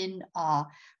we've seen on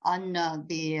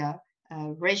the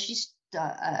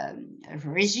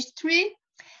registry.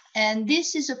 And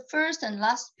this is the first and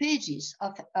last pages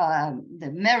of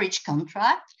the marriage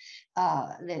contract.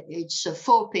 It's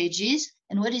 4 pages.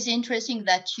 And what is interesting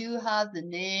that you have the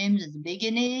names at the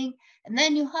beginning, and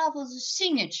then you have also the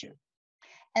signature.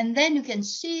 And then you can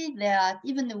see that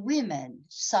even the women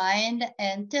signed,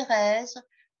 and Thérèse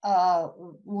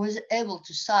was able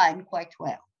to sign quite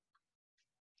well.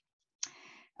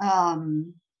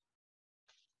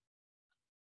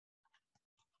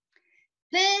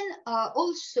 Then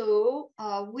also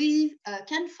we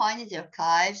can find in the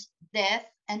archives death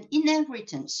and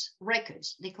inheritance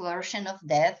records, declaration of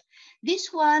death.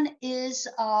 This one is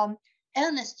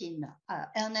Ernest's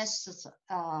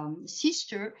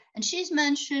sister, and she's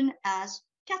mentioned as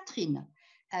Catherine,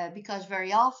 because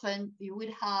very often you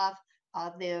would have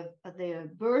their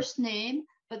birth name,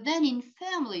 but then in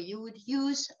family you would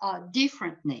use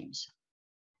different names.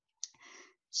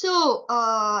 So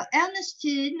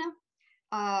Ernestine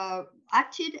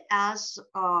acted as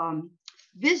a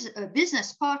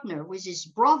business partner with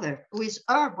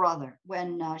her brother,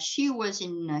 when she was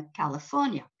in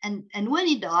California. And when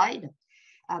he died,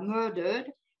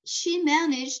 murdered, she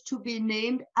managed to be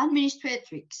named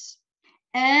administratrix.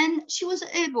 And she was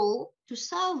able to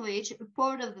salvage a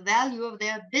part of the value of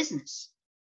their business.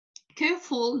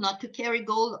 Careful not to carry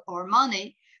gold or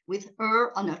money with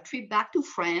her on her trip back to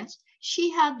France,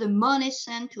 she had the money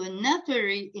sent to a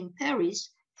notary in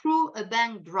Paris through a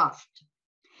bank draft.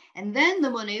 And then the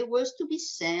money was to be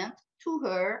sent to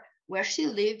her where she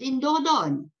lived in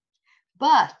Dordogne.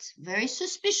 But very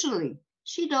suspiciously,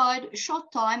 she died a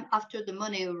short time after the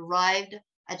money arrived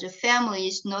at the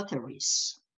family's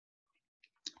notaries.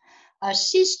 Her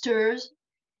sisters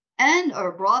and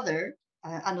her brother,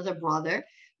 another brother,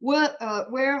 were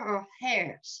her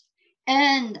heirs,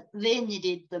 and they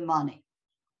needed the money.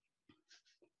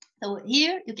 So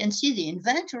here you can see the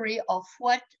inventory of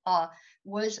what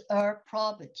was her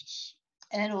property,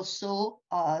 and also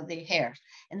the heirs.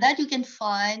 And that you can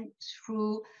find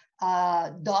through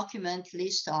document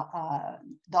list,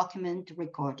 document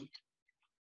recorded.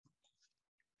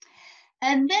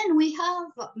 And then we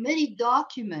have many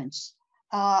documents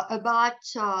about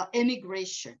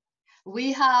immigration.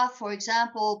 We have, for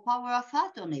example, power of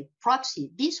attorney,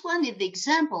 proxy. This one is the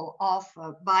example of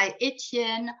by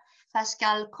Etienne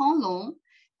Pascal Canlon,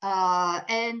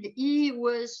 and he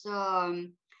was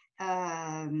from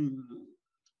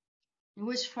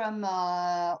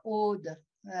Aude,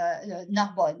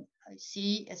 Narbonne, I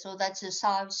see. So that's the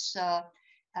south.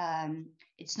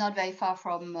 It's not very far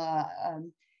from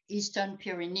Eastern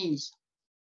Pyrenees.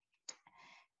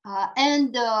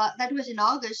 And that was in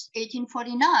August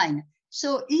 1849.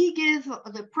 So he gave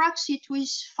the proxy to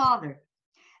his father.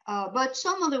 But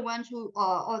some other ones who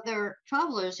other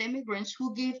travelers, immigrants,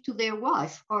 who give to their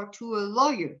wife or to a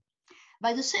lawyer.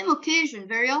 By the same occasion,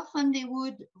 very often they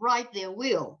would write their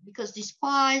will, because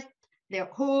despite their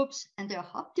hopes and their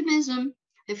optimism,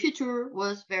 the future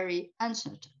was very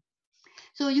uncertain.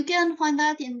 So you can find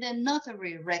that in the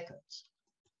notary records.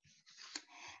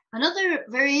 Another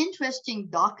very interesting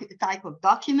type of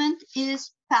document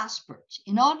is passport.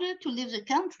 In order to leave the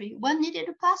country, one needed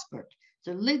a passport,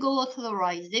 the legal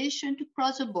authorization to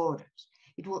cross the borders.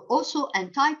 It will also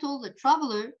entitle the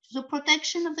traveler to the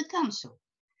protection of the consul.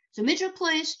 The major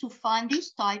place to find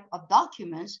this type of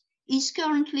documents is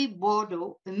currently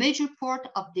Bordeaux, a major port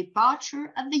of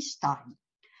departure at this time.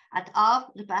 At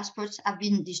Havre, the passports have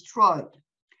been destroyed.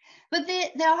 But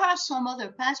there are some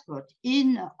other passports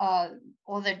in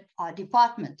other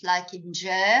departments, like in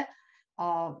Gers,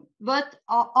 but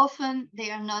often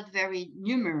they are not very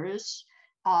numerous.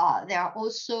 They are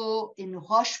also in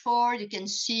Rochefort. You can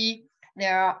see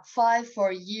there are 5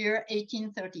 for year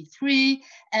 1833,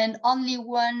 and only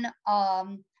one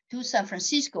to San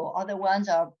Francisco. Other ones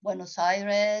are Buenos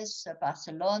Aires,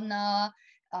 Barcelona,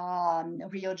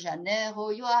 Rio de Janeiro.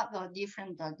 You have a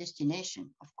different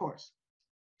destination, of course.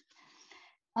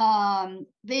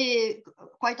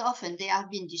 Quite often they have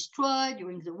been destroyed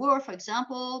during the war, for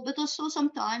example, but also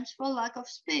sometimes for lack of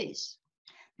space.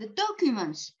 The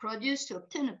documents produced to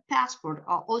obtain a passport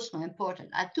are also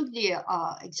important. I took the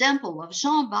example of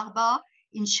Jean Barbat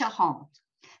in Charente.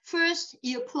 First,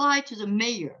 he applied to the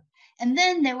mayor, and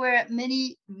then there were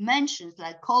many mentions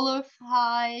like color of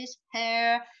eyes,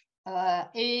 hair,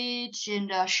 age,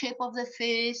 and shape of the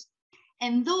face.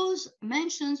 And those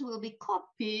mentions will be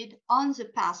copied on the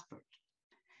passport.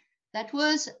 That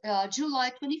was July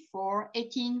 24,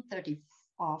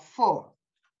 1834.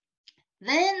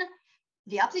 Then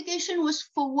the application was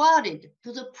forwarded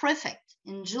to the prefect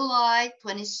in July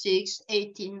 26,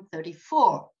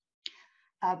 1834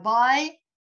 by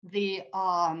the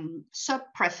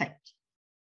sub-prefect.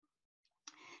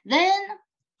 Then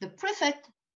the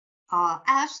prefect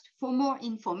asked for more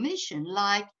information,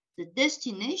 like the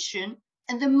destination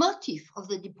and the motive of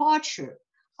the departure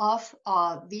of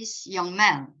this young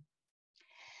man.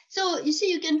 So you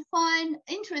see, you can find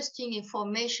interesting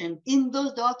information in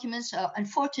those documents.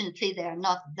 Unfortunately, there are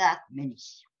not that many.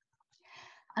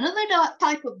 Another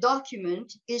type of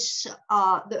document is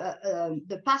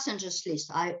the passengers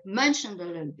list. I mentioned a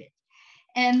little bit.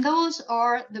 And those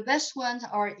are, the best ones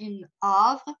are in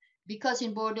Havre, because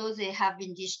in Bordeaux they have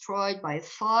been destroyed by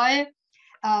fire.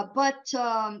 But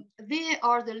they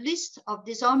are the list of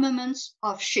disarmaments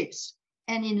of ships,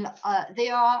 and they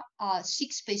are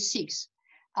 6 by 6,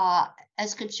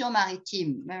 inscription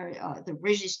maritime, the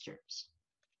registers,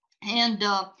 and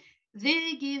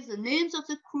they give the names of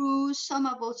the crew. Some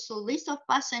have also a list of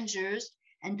passengers,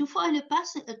 and to find a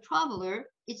traveler,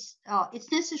 it's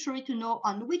necessary to know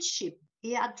on which ship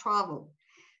he had traveled,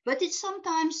 but it's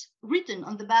sometimes written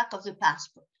on the back of the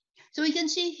passport. So you can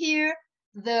see here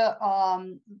the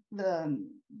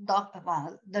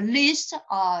list,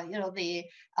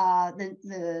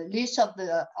 the list of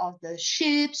the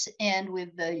ships, and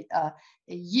with the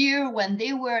year when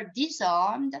they were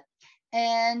disarmed,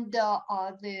 and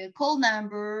the call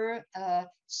number.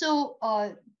 So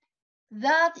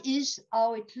that is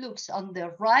how it looks. On the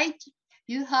right,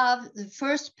 you have the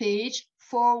first page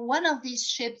for one of these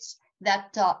ships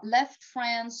that left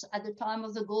France at the time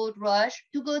of the gold rush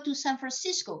to go to San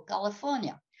Francisco,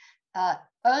 California.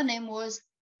 Her name was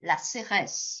La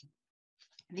Cérès.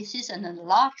 This is an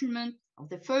enlargement of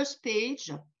the first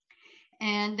page,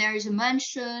 and there is a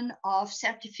mention of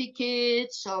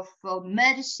certificates of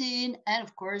medicine, and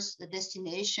of course the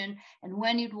destination and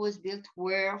when it was built,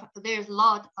 where there's a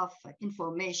lot of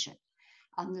information.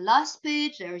 On the last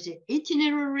page, there is an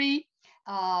itinerary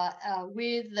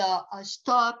with a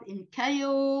stop in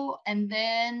Callao and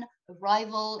then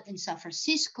arrival in San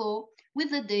Francisco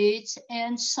with the dates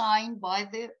and signed by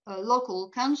the local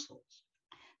consuls.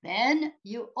 Then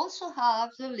you also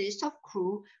have the list of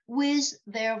crew with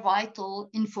their vital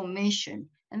information.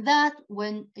 And that,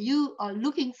 when you are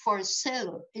looking for a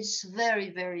sailor, it's very,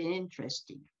 very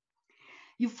interesting.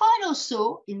 You find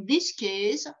also, in this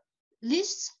case,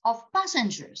 lists of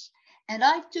passengers. And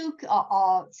I took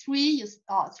the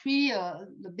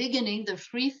beginning, the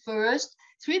three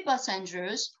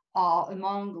passengers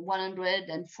among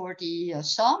 140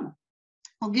 some.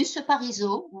 Auguste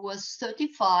Parisot, who was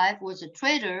 35, was a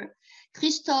trader.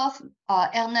 Christophe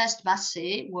Ernest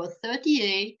Massé was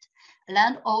 38,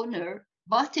 landowner.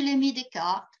 Barthélemy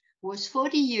Descartes was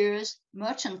 40 years,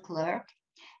 merchant clerk.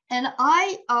 And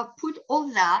I put all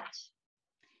that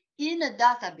in a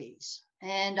database.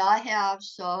 And I have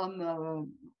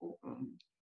some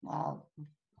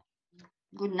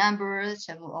good numbers,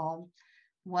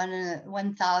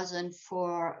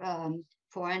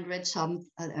 1,400, some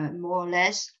more or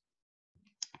less.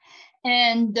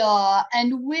 And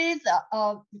with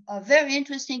very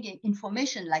interesting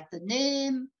information like the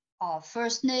name,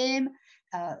 first name.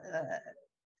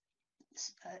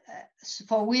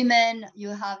 For women, you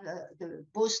have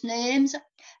both names,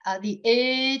 the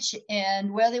age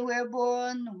and where they were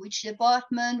born, which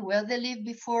department, where they lived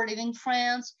before leaving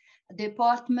France,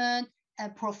 department,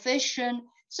 and profession.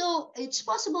 So it's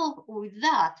possible with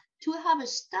that to have a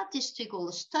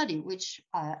statistical study, which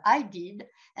I did,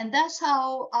 and that's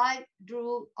how I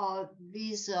drew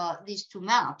these two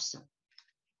maps.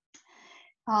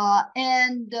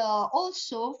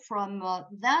 Also from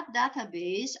that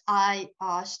database, I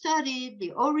studied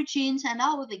the origins and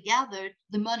how they gathered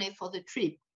the money for the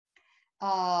trip.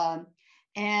 I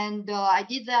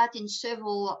did that in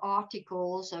several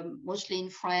articles, mostly in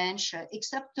French,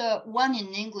 except one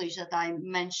in English that I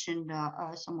mentioned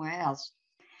somewhere else.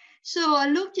 So I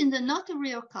looked in the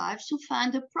notary archives to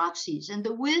find the proxies and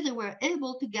the way they were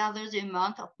able to gather the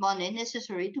amount of money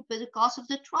necessary to pay the cost of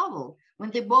the travel. When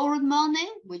they borrowed money,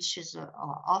 which is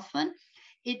often,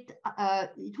 it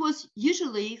was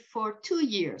usually for 2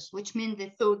 years, which means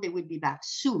they thought they would be back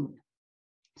soon.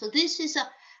 So this is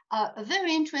a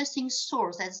very interesting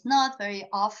source that's not very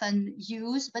often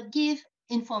used, but give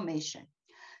information.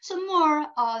 Some more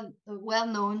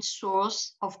well-known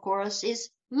source, of course, is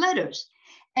letters.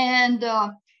 And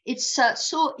it's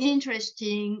so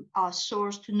interesting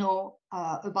source to know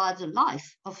about the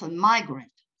life of a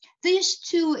migrant. These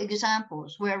two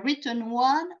examples were written,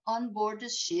 one on board the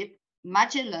ship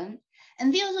Magellan,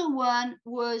 and the other one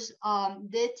was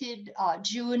dated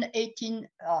June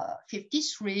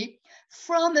 1853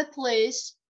 from a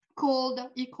place called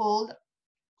Inctonne.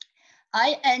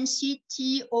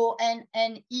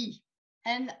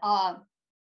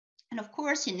 And of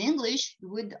course, in English, you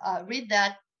would read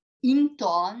that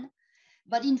Inctonne,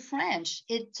 but in French,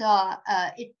 it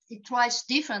writes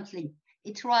differently.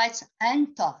 It writes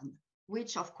Anton,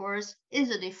 which of course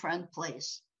is a different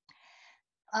place.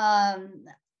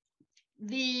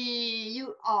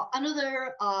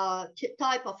 Another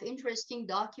type of interesting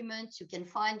documents you can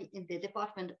find in the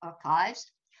department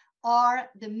archives are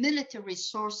the military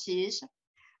sources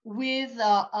with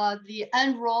the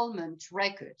enrollment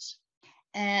records.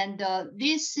 And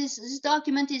this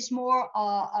document is more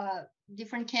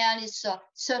different kind. It's a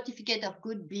certificate of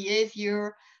good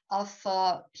behavior of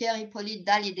Pierre-Hippolyte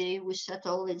Dalidé, who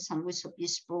settled in San Luis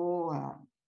Obispo.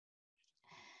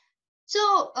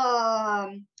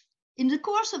 In the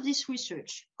course of this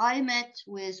research, I met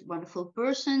with wonderful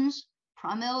persons,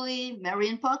 primarily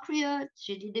Marianne Poirier,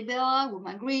 J.D. Debera, whom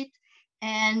I greet,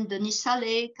 and Denis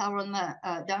Salé, Carole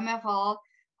Damerval,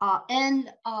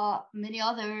 and many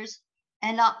others.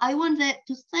 And I want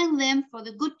to thank them for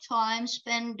the good time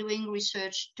spent doing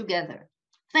research together.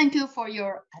 Thank you for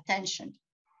your attention.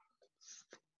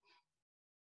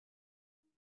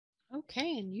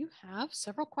 Okay, and you have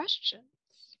several questions.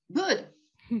 Good.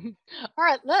 All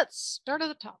right, let's start at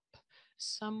the top.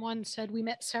 Someone said we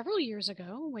met several years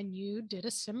ago when you did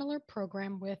a similar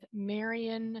program with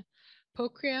Marianne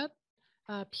Poirier,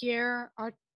 Pierre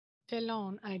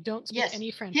Artelon. I don't speak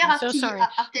any French. I'm so sorry.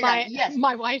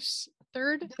 My wife's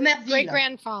third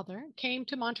great-grandfather came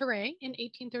to Monterey in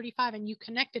 1835, and you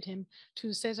connected him to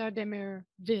César de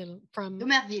Merville from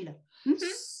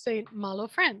Saint Malo,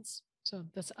 France. So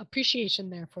there's appreciation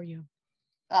there for you.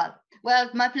 Well,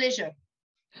 my pleasure.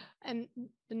 And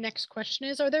the next question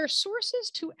is, are there sources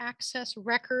to access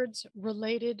records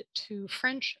related to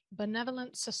French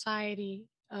Benevolent Society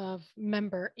of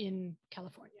member in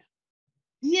California?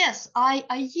 Yes,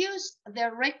 I used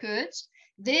their records.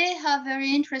 They have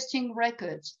very interesting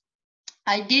records.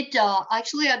 I did,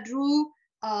 actually, I drew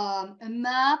a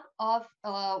map of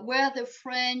where the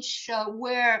French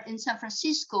were in San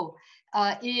Francisco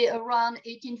around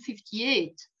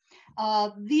 1858.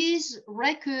 These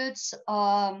records,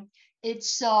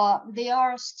 they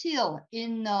are still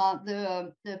in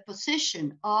the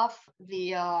possession of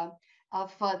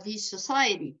this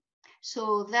society.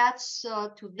 So that's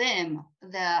to them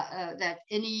that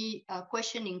any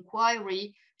question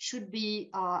inquiry should be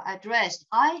addressed.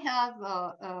 I have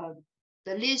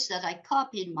the list that I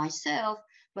copied myself,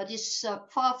 but it's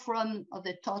far from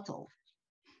the total.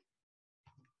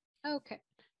 Okay.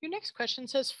 Your next question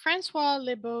says, Francois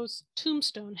Lebeau's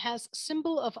tombstone has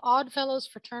symbol of Oddfellows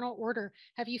Fraternal Order.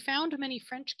 Have you found many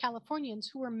French Californians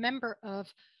who were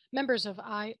members of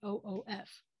IOOF?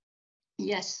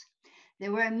 Yes,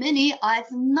 there were many.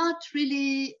 I've not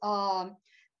really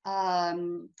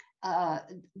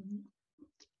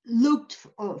looked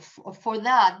for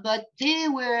that, but they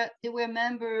were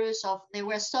members of. There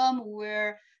were some who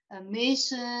were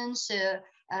Masons.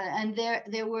 And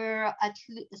there were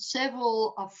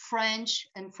several French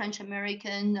and French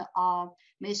American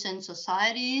Mason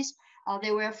societies.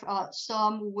 There were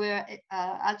some who were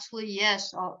actually,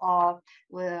 yes,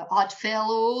 were Odd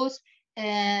Fellows,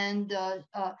 and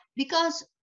because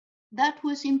that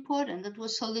was important, that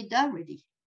was solidarity.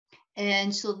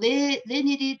 And so they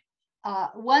needed,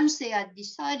 once they had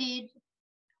decided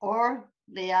or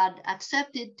they had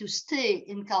accepted to stay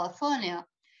in California,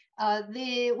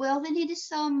 they needed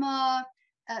some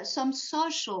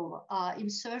social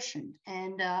insertion,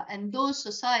 and those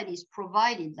societies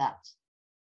provided that.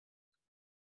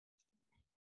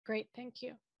 Great, thank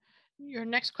you. Your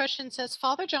next question says,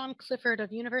 Father John Clifford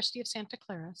of University of Santa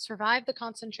Clara survived the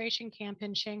concentration camp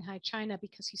in Shanghai, China,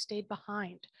 because he stayed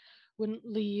behind, wouldn't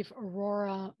leave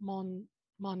Aurora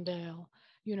Mondale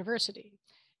University.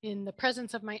 In the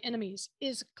presence of my enemies,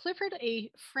 is Clifford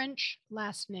a French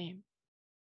last name?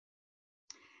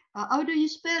 How do you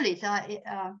spell it?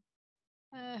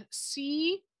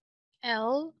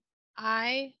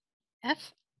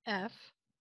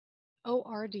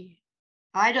 CLIFFORD.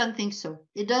 I don't think so.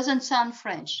 It doesn't sound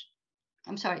French.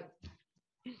 I'm sorry.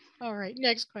 All right,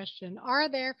 next question. Are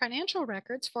there financial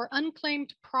records for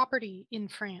unclaimed property in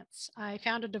France? I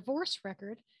found a divorce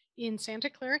record in Santa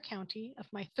Clara County of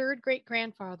my third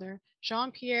great-grandfather,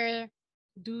 Jean-Pierre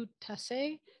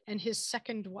Dutassé, and his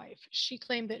second wife. She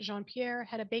claimed that Jean-Pierre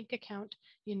had a bank account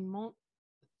in Mont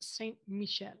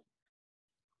Saint-Michel.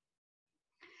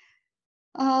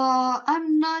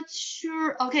 I'm not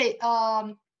sure. Okay.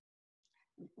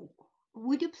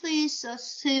 Would you please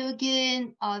say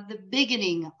again the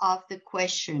beginning of the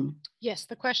question? Yes,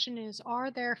 the question is, are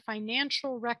there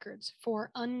financial records for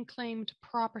unclaimed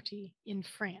property in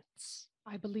France?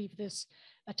 I believe this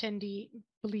attendee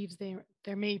believes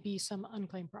there may be some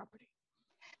unclaimed property.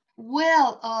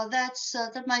 Well,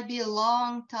 that might be a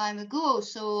long time ago.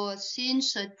 So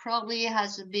since it probably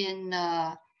has been,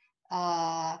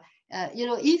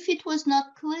 if it was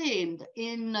not claimed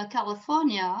in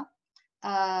California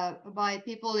by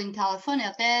people in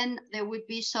California, then there would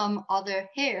be some other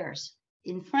heirs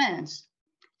in France.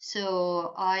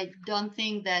 So I don't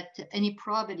think that any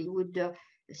property would,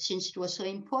 since it was so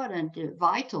important,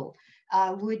 vital,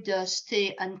 would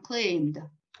stay unclaimed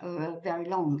very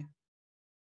long.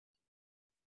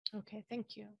 Okay,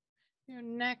 thank you. Your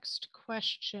next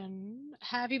question.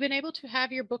 Have you been able to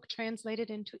have your book translated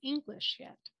into English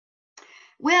yet?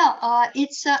 Well,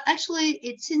 it's actually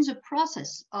in the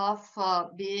process of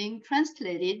being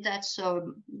translated. That's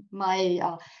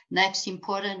my next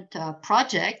important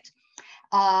project.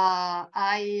 I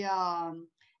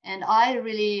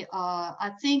really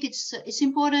think it's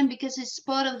important because it's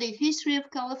part of the history of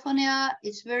California.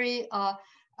 It's very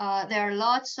there are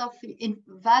lots of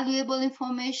valuable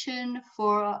information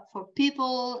for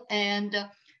people, and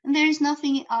there is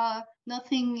nothing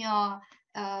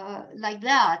like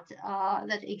that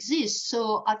that exists.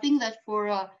 So I think that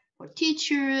for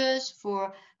teachers,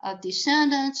 for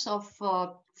descendants of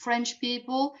French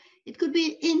people, it could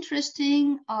be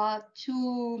interesting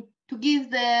to give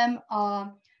them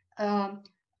a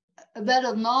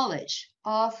better knowledge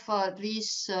of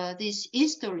this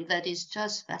history that is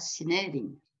just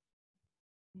fascinating.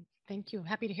 Thank you.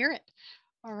 Happy to hear it.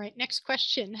 All right, next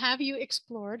question. Have you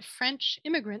explored French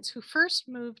immigrants who first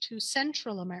moved to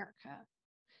Central America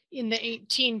in the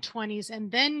 1820s and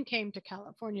then came to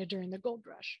California during the gold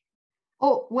rush?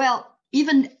 Oh, well,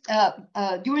 even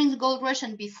during the gold rush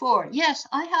and before. Yes,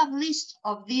 I have a list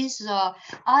of these.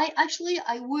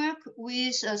 I work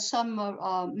with some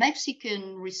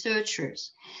Mexican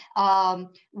researchers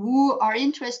who are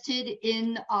interested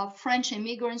in French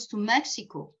immigrants to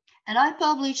Mexico. And I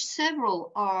published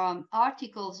several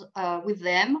articles with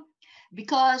them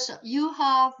because you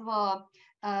have,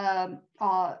 I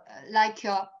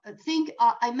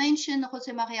mentioned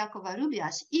Jose Maria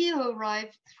Covarrubias. He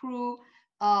arrived through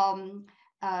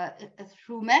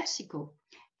Mexico.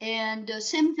 And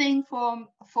same thing for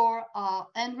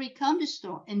Henry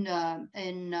Candeston in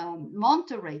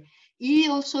Monterrey. He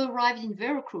also arrived in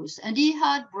Veracruz, and he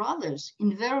had brothers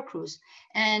in Veracruz.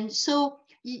 And so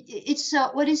it's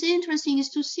what is interesting is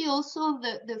to see also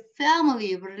the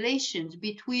family relations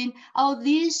between how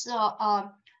these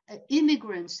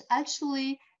immigrants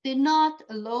actually, they're not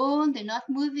alone, they're not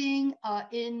moving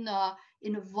in a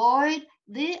void.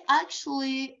 They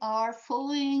actually are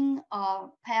following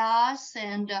paths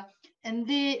and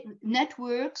the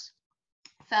networks,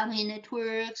 family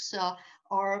networks,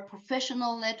 or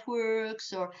professional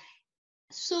networks, or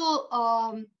so.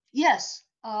 Yes,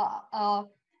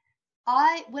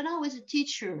 when I was a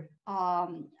teacher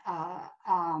of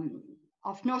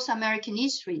North American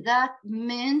history, that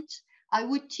meant I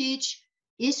would teach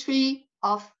history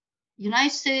of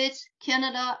United States,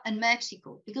 Canada, and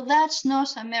Mexico, because that's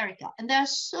North America. And there are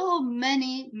so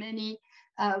many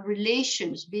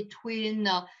relations between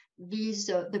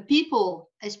the people,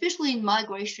 especially in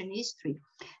migration history,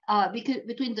 because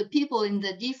between the people in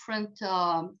the different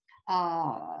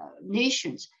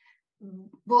nations.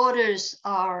 Borders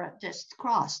are just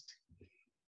crossed.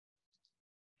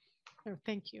 Oh,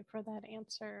 thank you for that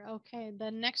answer. Okay, the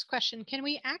next question: can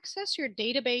we access your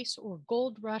database or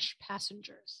Gold Rush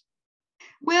passengers?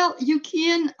 Well, you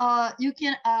can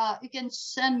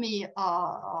send me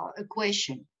a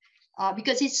question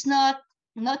because it's not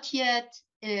yet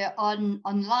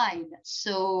online.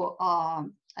 So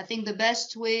I think the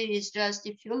best way is just,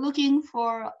 if you're looking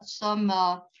for some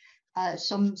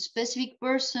specific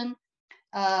person,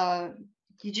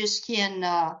 you just can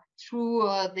through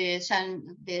the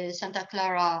Santa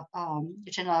Clara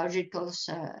Genealogical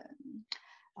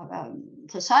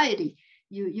Society.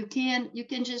 You can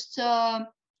just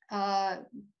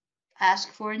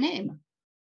ask for a name.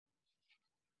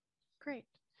 Great.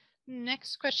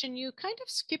 Next question. You kind of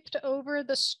skipped over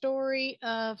the story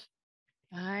of,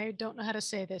 I don't know how to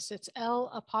say this. It's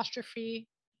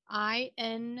L'Ingot.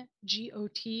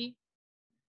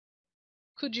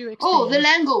 Could you explain? Oh, the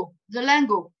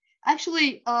Lango.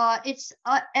 Actually, it's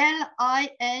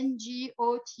Lingots.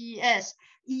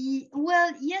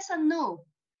 Well, yes and no.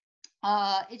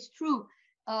 It's true.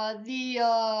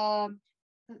 That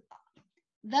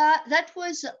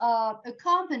was a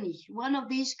company, one of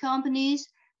these companies,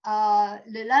 Le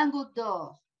Lingot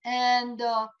d'Or, and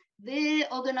they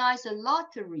organized a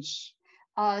lottery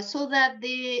so that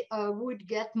they would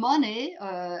get money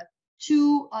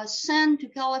to send to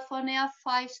California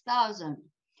 5,000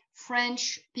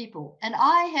 French people. And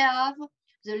I have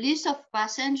the list of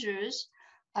passengers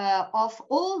of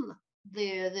all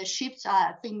the ships,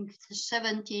 I think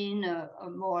 17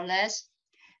 more or less,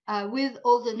 with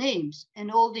all the names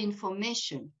and all the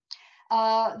information.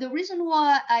 The reason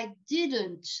why I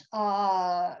didn't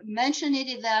mention it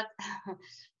is that,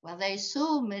 well, there's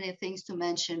so many things to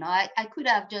mention. I could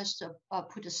have just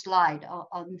put a slide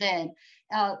on them.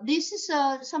 This is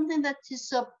something that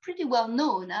is pretty well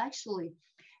known, actually.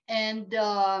 And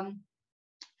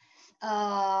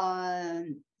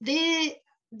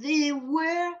they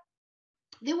were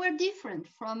different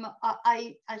from,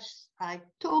 I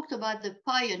talked about the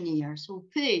pioneers who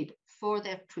paid for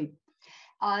their trip.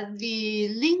 The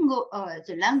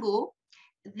Lango,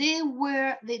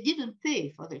 they didn't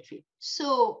pay for the trip.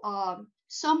 So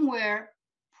some were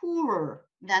poorer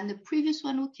than the previous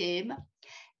one who came,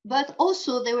 but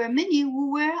also there were many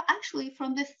who were actually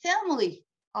from the family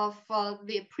of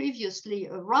the previously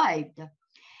arrived.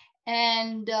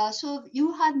 And so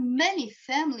you had many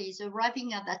families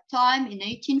arriving at that time in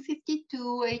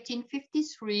 1852,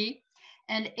 1853,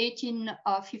 and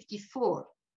 1854.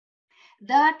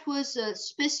 That was a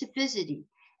specificity.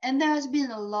 And there has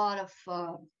been a lot of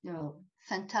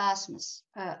phantasms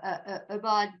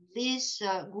about this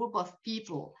group of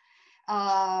people.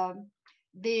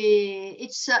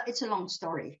 It's a long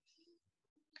story.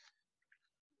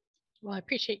 Well, I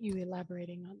appreciate you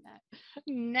elaborating on that.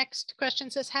 Next question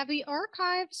says, have the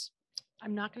archives,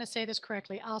 I'm not going to say this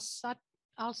correctly, Alsace,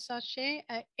 ALSACE,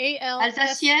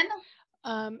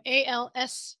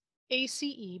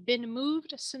 been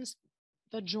moved since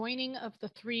the joining of the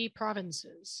three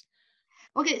provinces?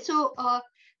 Okay, so what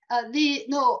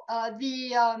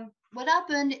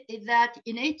happened is that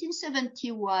in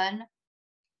 1871,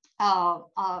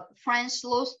 France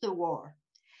lost the war.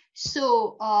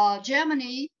 So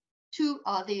Germany,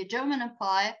 the German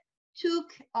Empire,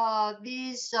 took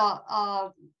these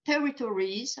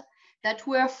territories that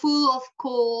were full of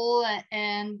coal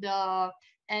and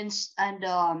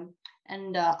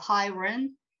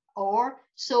iron ore,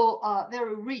 so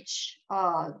very rich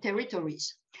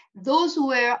territories. Those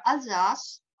were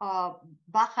Alsace,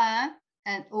 Bas-Rhin,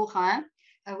 and Haut-Rhin,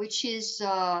 which is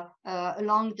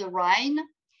along the Rhine,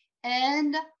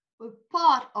 and a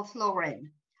part of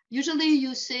Lorraine. Usually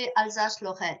you say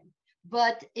Alsace-Lorraine,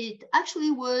 but it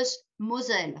actually was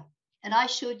Moselle. And I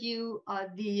showed you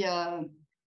the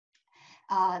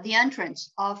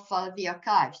entrance of the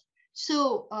archives.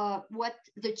 So what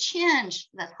the change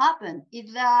that happened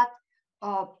is that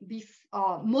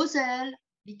Moselle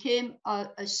became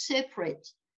a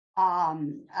separate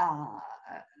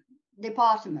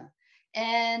department,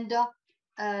 and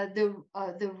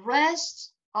the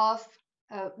rest of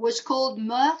was called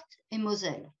Meurthe et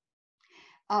Moselle.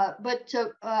 But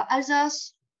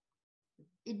Alsace,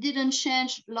 it didn't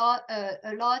change a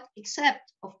lot,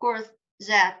 except, of course,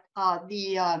 that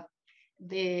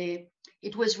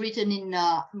it was written in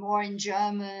more in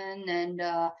German, and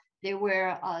there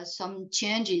were some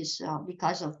changes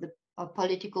because of the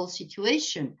political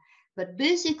situation. But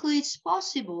basically, it's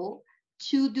possible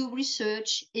to do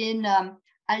research in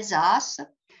Alsace.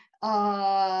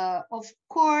 Of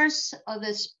course,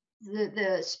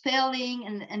 the spelling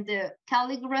and the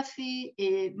calligraphy,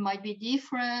 it might be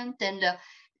different, and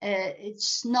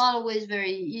it's not always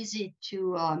very easy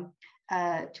to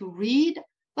read,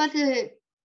 but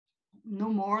no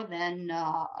more than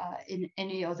in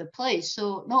any other place.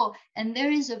 So no, and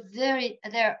there is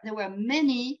there were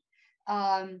many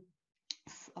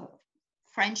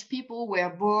French people were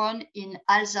born in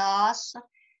Alsace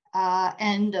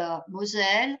and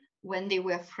Moselle when they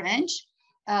were French,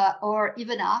 or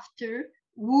even after,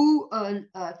 who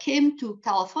came to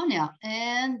California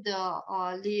and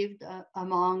lived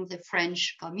among the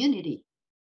French community.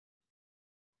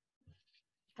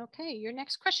 Okay, your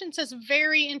next question says,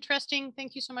 very interesting.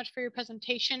 Thank you so much for your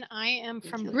presentation. I am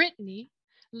from Brittany,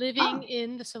 living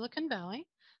in the Silicon Valley.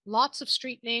 Lots of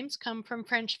street names come from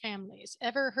French families.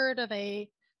 Ever heard of a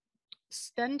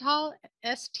Stendhal,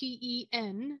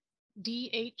 Stendhal?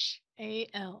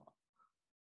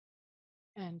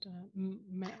 And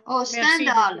Stendhal.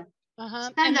 Stendhal.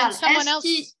 And then someone else.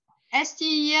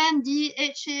 Stendhal.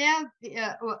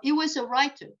 He was a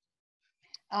writer.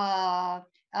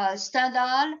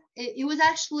 Stendhal. It was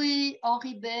actually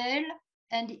Henri Bell,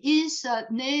 and his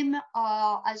name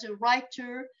as a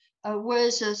writer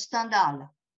was Stendhal.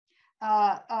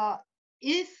 I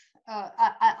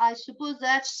suppose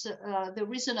that's the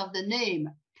reason of the name.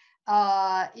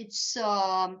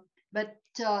 But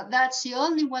that's the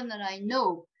only one that I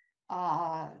know.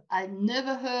 I've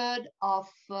never heard of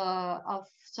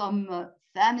some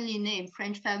family name,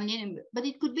 French family name, but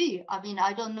it could be. I mean,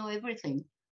 I don't know everything.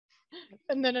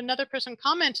 And then another person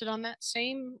commented on that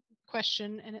same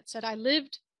question, and it said, I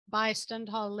lived by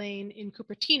Stendhal Lane in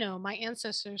Cupertino. My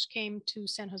ancestors came to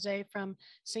San Jose from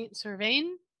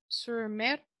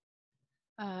Saint-Servain-sur-Mer,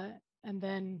 and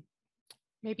then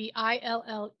maybe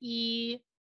Illetvillin.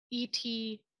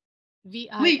 Oui,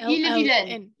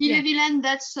 Ille-et-Vilaine. Ille-et-Vilaine,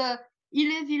 that's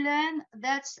Ille-et-Vilaine.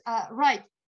 That's right.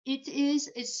 It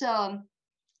is the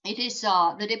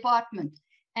department.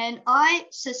 And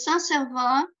c'est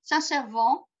Saint-Servant.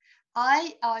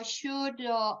 I showed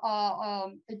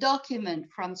a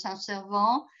document from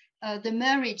Saint-Servant, the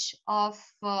marriage of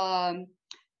Marie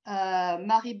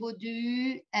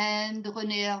Baudu and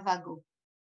René Hervagot.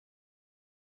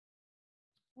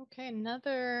 Okay,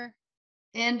 another.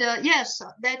 And yes,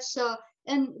 that's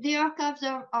and the archives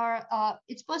are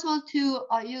it's possible to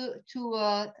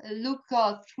look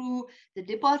through the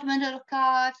departmental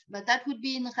archives, but that would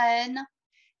be in Rennes,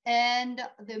 and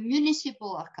the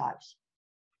municipal archives.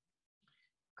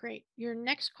 Great. Your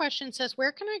next question says,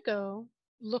 where can I go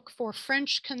look for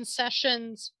French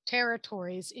concessions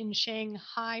territories in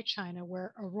Shanghai, China,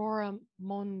 where Aurora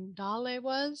Mondale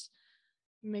was?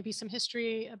 Maybe some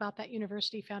history about that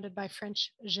university founded by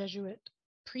French Jesuit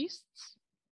priests?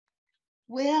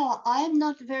 Well, I'm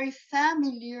not very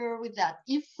familiar with that.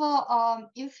 If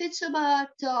it's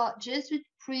about Jesuit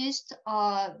priests,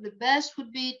 the best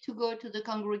would be to go to the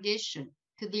congregation,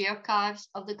 to the archives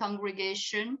of the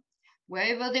congregation,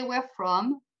 wherever they were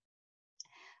from.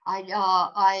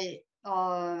 I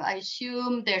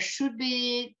assume there should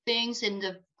be things in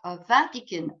the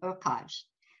Vatican archives.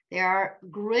 There are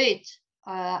great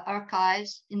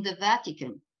archives in the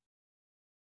Vatican,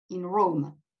 in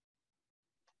Rome.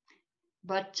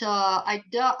 But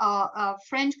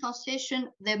French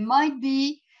concession, there might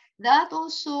be that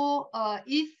also.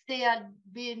 If they had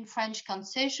been French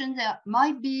concessions, there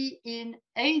might be in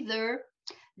either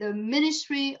the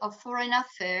Ministry of Foreign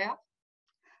Affairs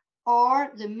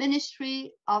or the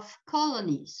Ministry of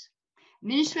Colonies.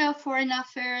 Ministry of Foreign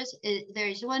Affairs, there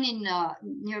is one in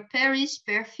near Paris,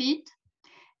 Perfit,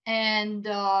 and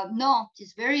Nantes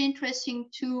is very interesting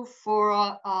too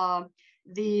for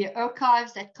the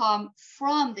archives that come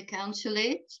from the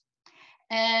consulate,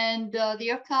 and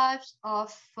the archives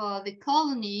of the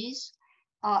colonies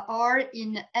are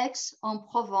in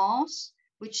Aix-en-Provence,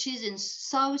 which is in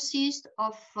southeast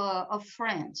of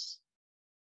France.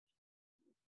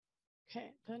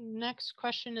 Okay, the next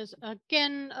question is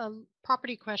again a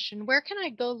property question. Where can I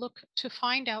go look to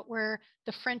find out where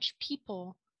the French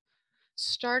people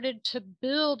started to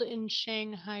build in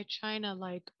Shanghai, China,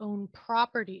 like own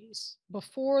properties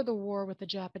before the war with the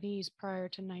Japanese prior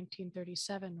to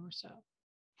 1937 or so?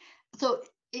 So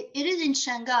it is in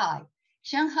Shanghai.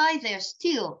 Shanghai, there's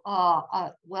still,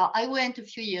 well, I went a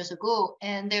few years ago,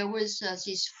 and there was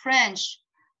this French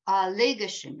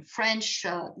legation, French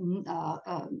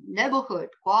neighborhood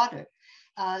quarter.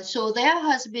 So there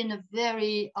has been a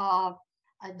very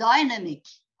dynamic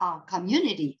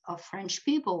community of French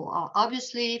people,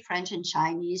 obviously French and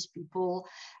Chinese people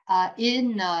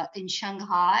in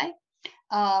Shanghai.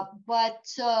 But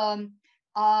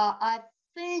I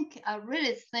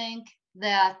really think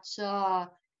that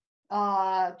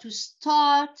to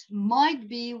start might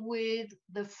be with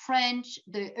the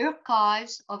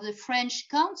archives of the French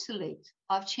consulate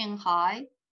of Shanghai,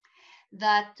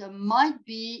 that might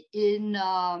be in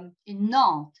Nantes,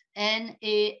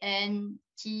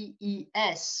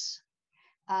 Nantes,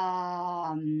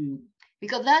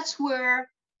 because that's where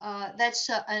that's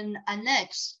an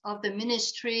annex of the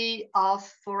Ministry of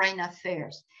Foreign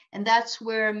Affairs, and that's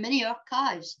where many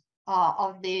archives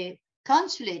of the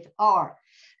consulate are.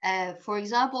 For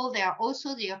example, there are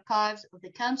also the archives of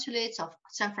the consulates of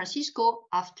San Francisco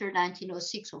after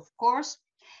 1906, of course,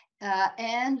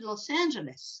 and Los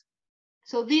Angeles.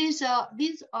 So these are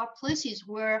places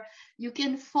where you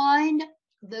can find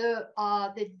the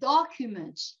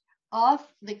documents of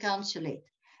the consulate,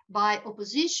 by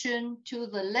opposition to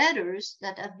the letters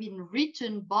that have been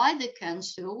written by the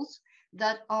consuls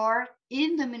that are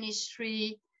in the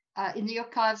ministry, in the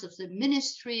archives of the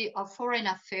Ministry of Foreign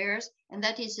Affairs, and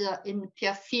that is in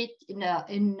Pierrefitte, in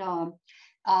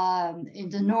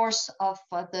the north of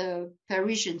the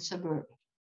Parisian suburb.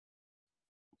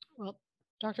 Well,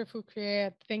 Dr.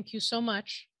 Foucrier, thank you so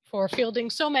much for fielding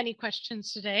so many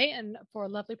questions today and for a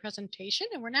lovely presentation.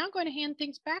 And we're now going to hand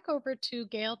things back over to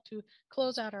Gail to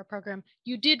close out our program.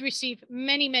 You did receive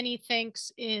many, many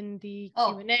thanks in the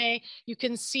Q&A. You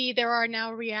can see there are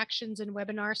now reactions in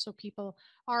webinar, so people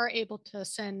are able to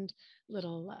send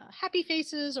little happy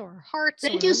faces or hearts.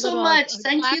 Thank you so much.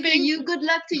 Thank you to you. Good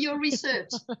luck to your research.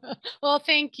 Well,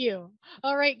 thank you.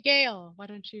 All right, Gail, why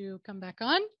don't you come back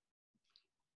on?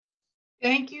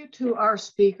 Thank you to our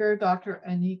speaker, Dr.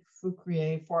 Annick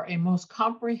Foucrier, for a most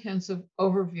comprehensive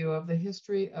overview of the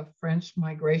history of French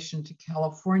migration to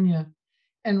California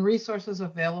and resources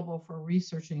available for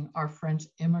researching our French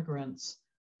immigrants.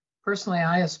 Personally,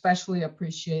 I especially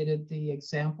appreciated the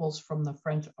examples from the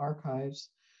French archives.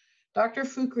 Dr.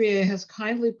 Foucrier has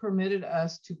kindly permitted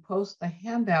us to post the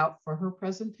handout for her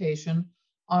presentation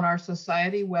on our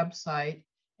society website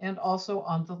and also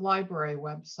on the library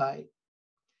website.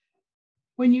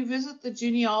 When you visit the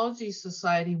Genealogy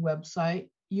Society website,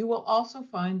 you will also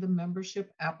find the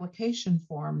membership application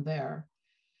form there.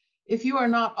 If you are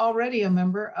not already a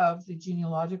member of the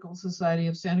Genealogical Society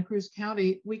of Santa Cruz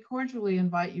County, we cordially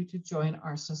invite you to join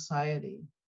our society.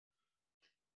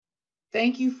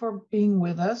 Thank you for being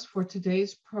with us for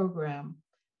today's program.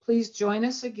 Please join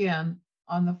us again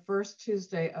on the first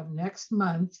Tuesday of next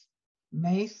month,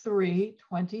 May 3,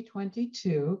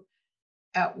 2022,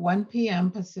 at 1 p.m.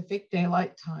 Pacific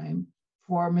Daylight Time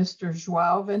for Mr.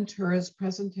 João Ventura's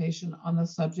presentation on the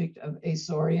subject of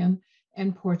Azorian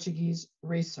and Portuguese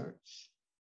research.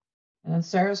 And then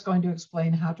Sarah's going to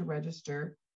explain how to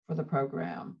register for the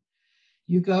program.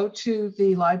 You go to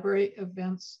the library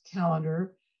events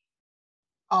calendar.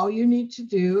 All you need to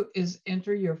do is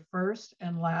enter your first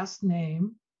and last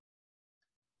name,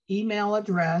 email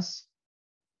address,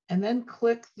 and then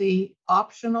click the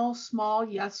optional small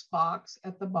yes box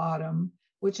at the bottom,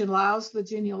 which allows the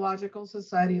Genealogical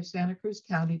Society of Santa Cruz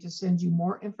County to send you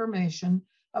more information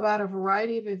about a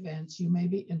variety of events you may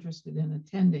be interested in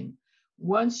attending.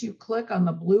 Once you click on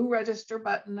the blue register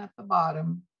button at the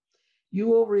bottom, you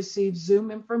will receive Zoom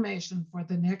information for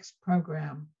the next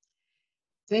program.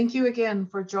 Thank you again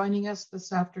for joining us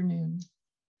this afternoon.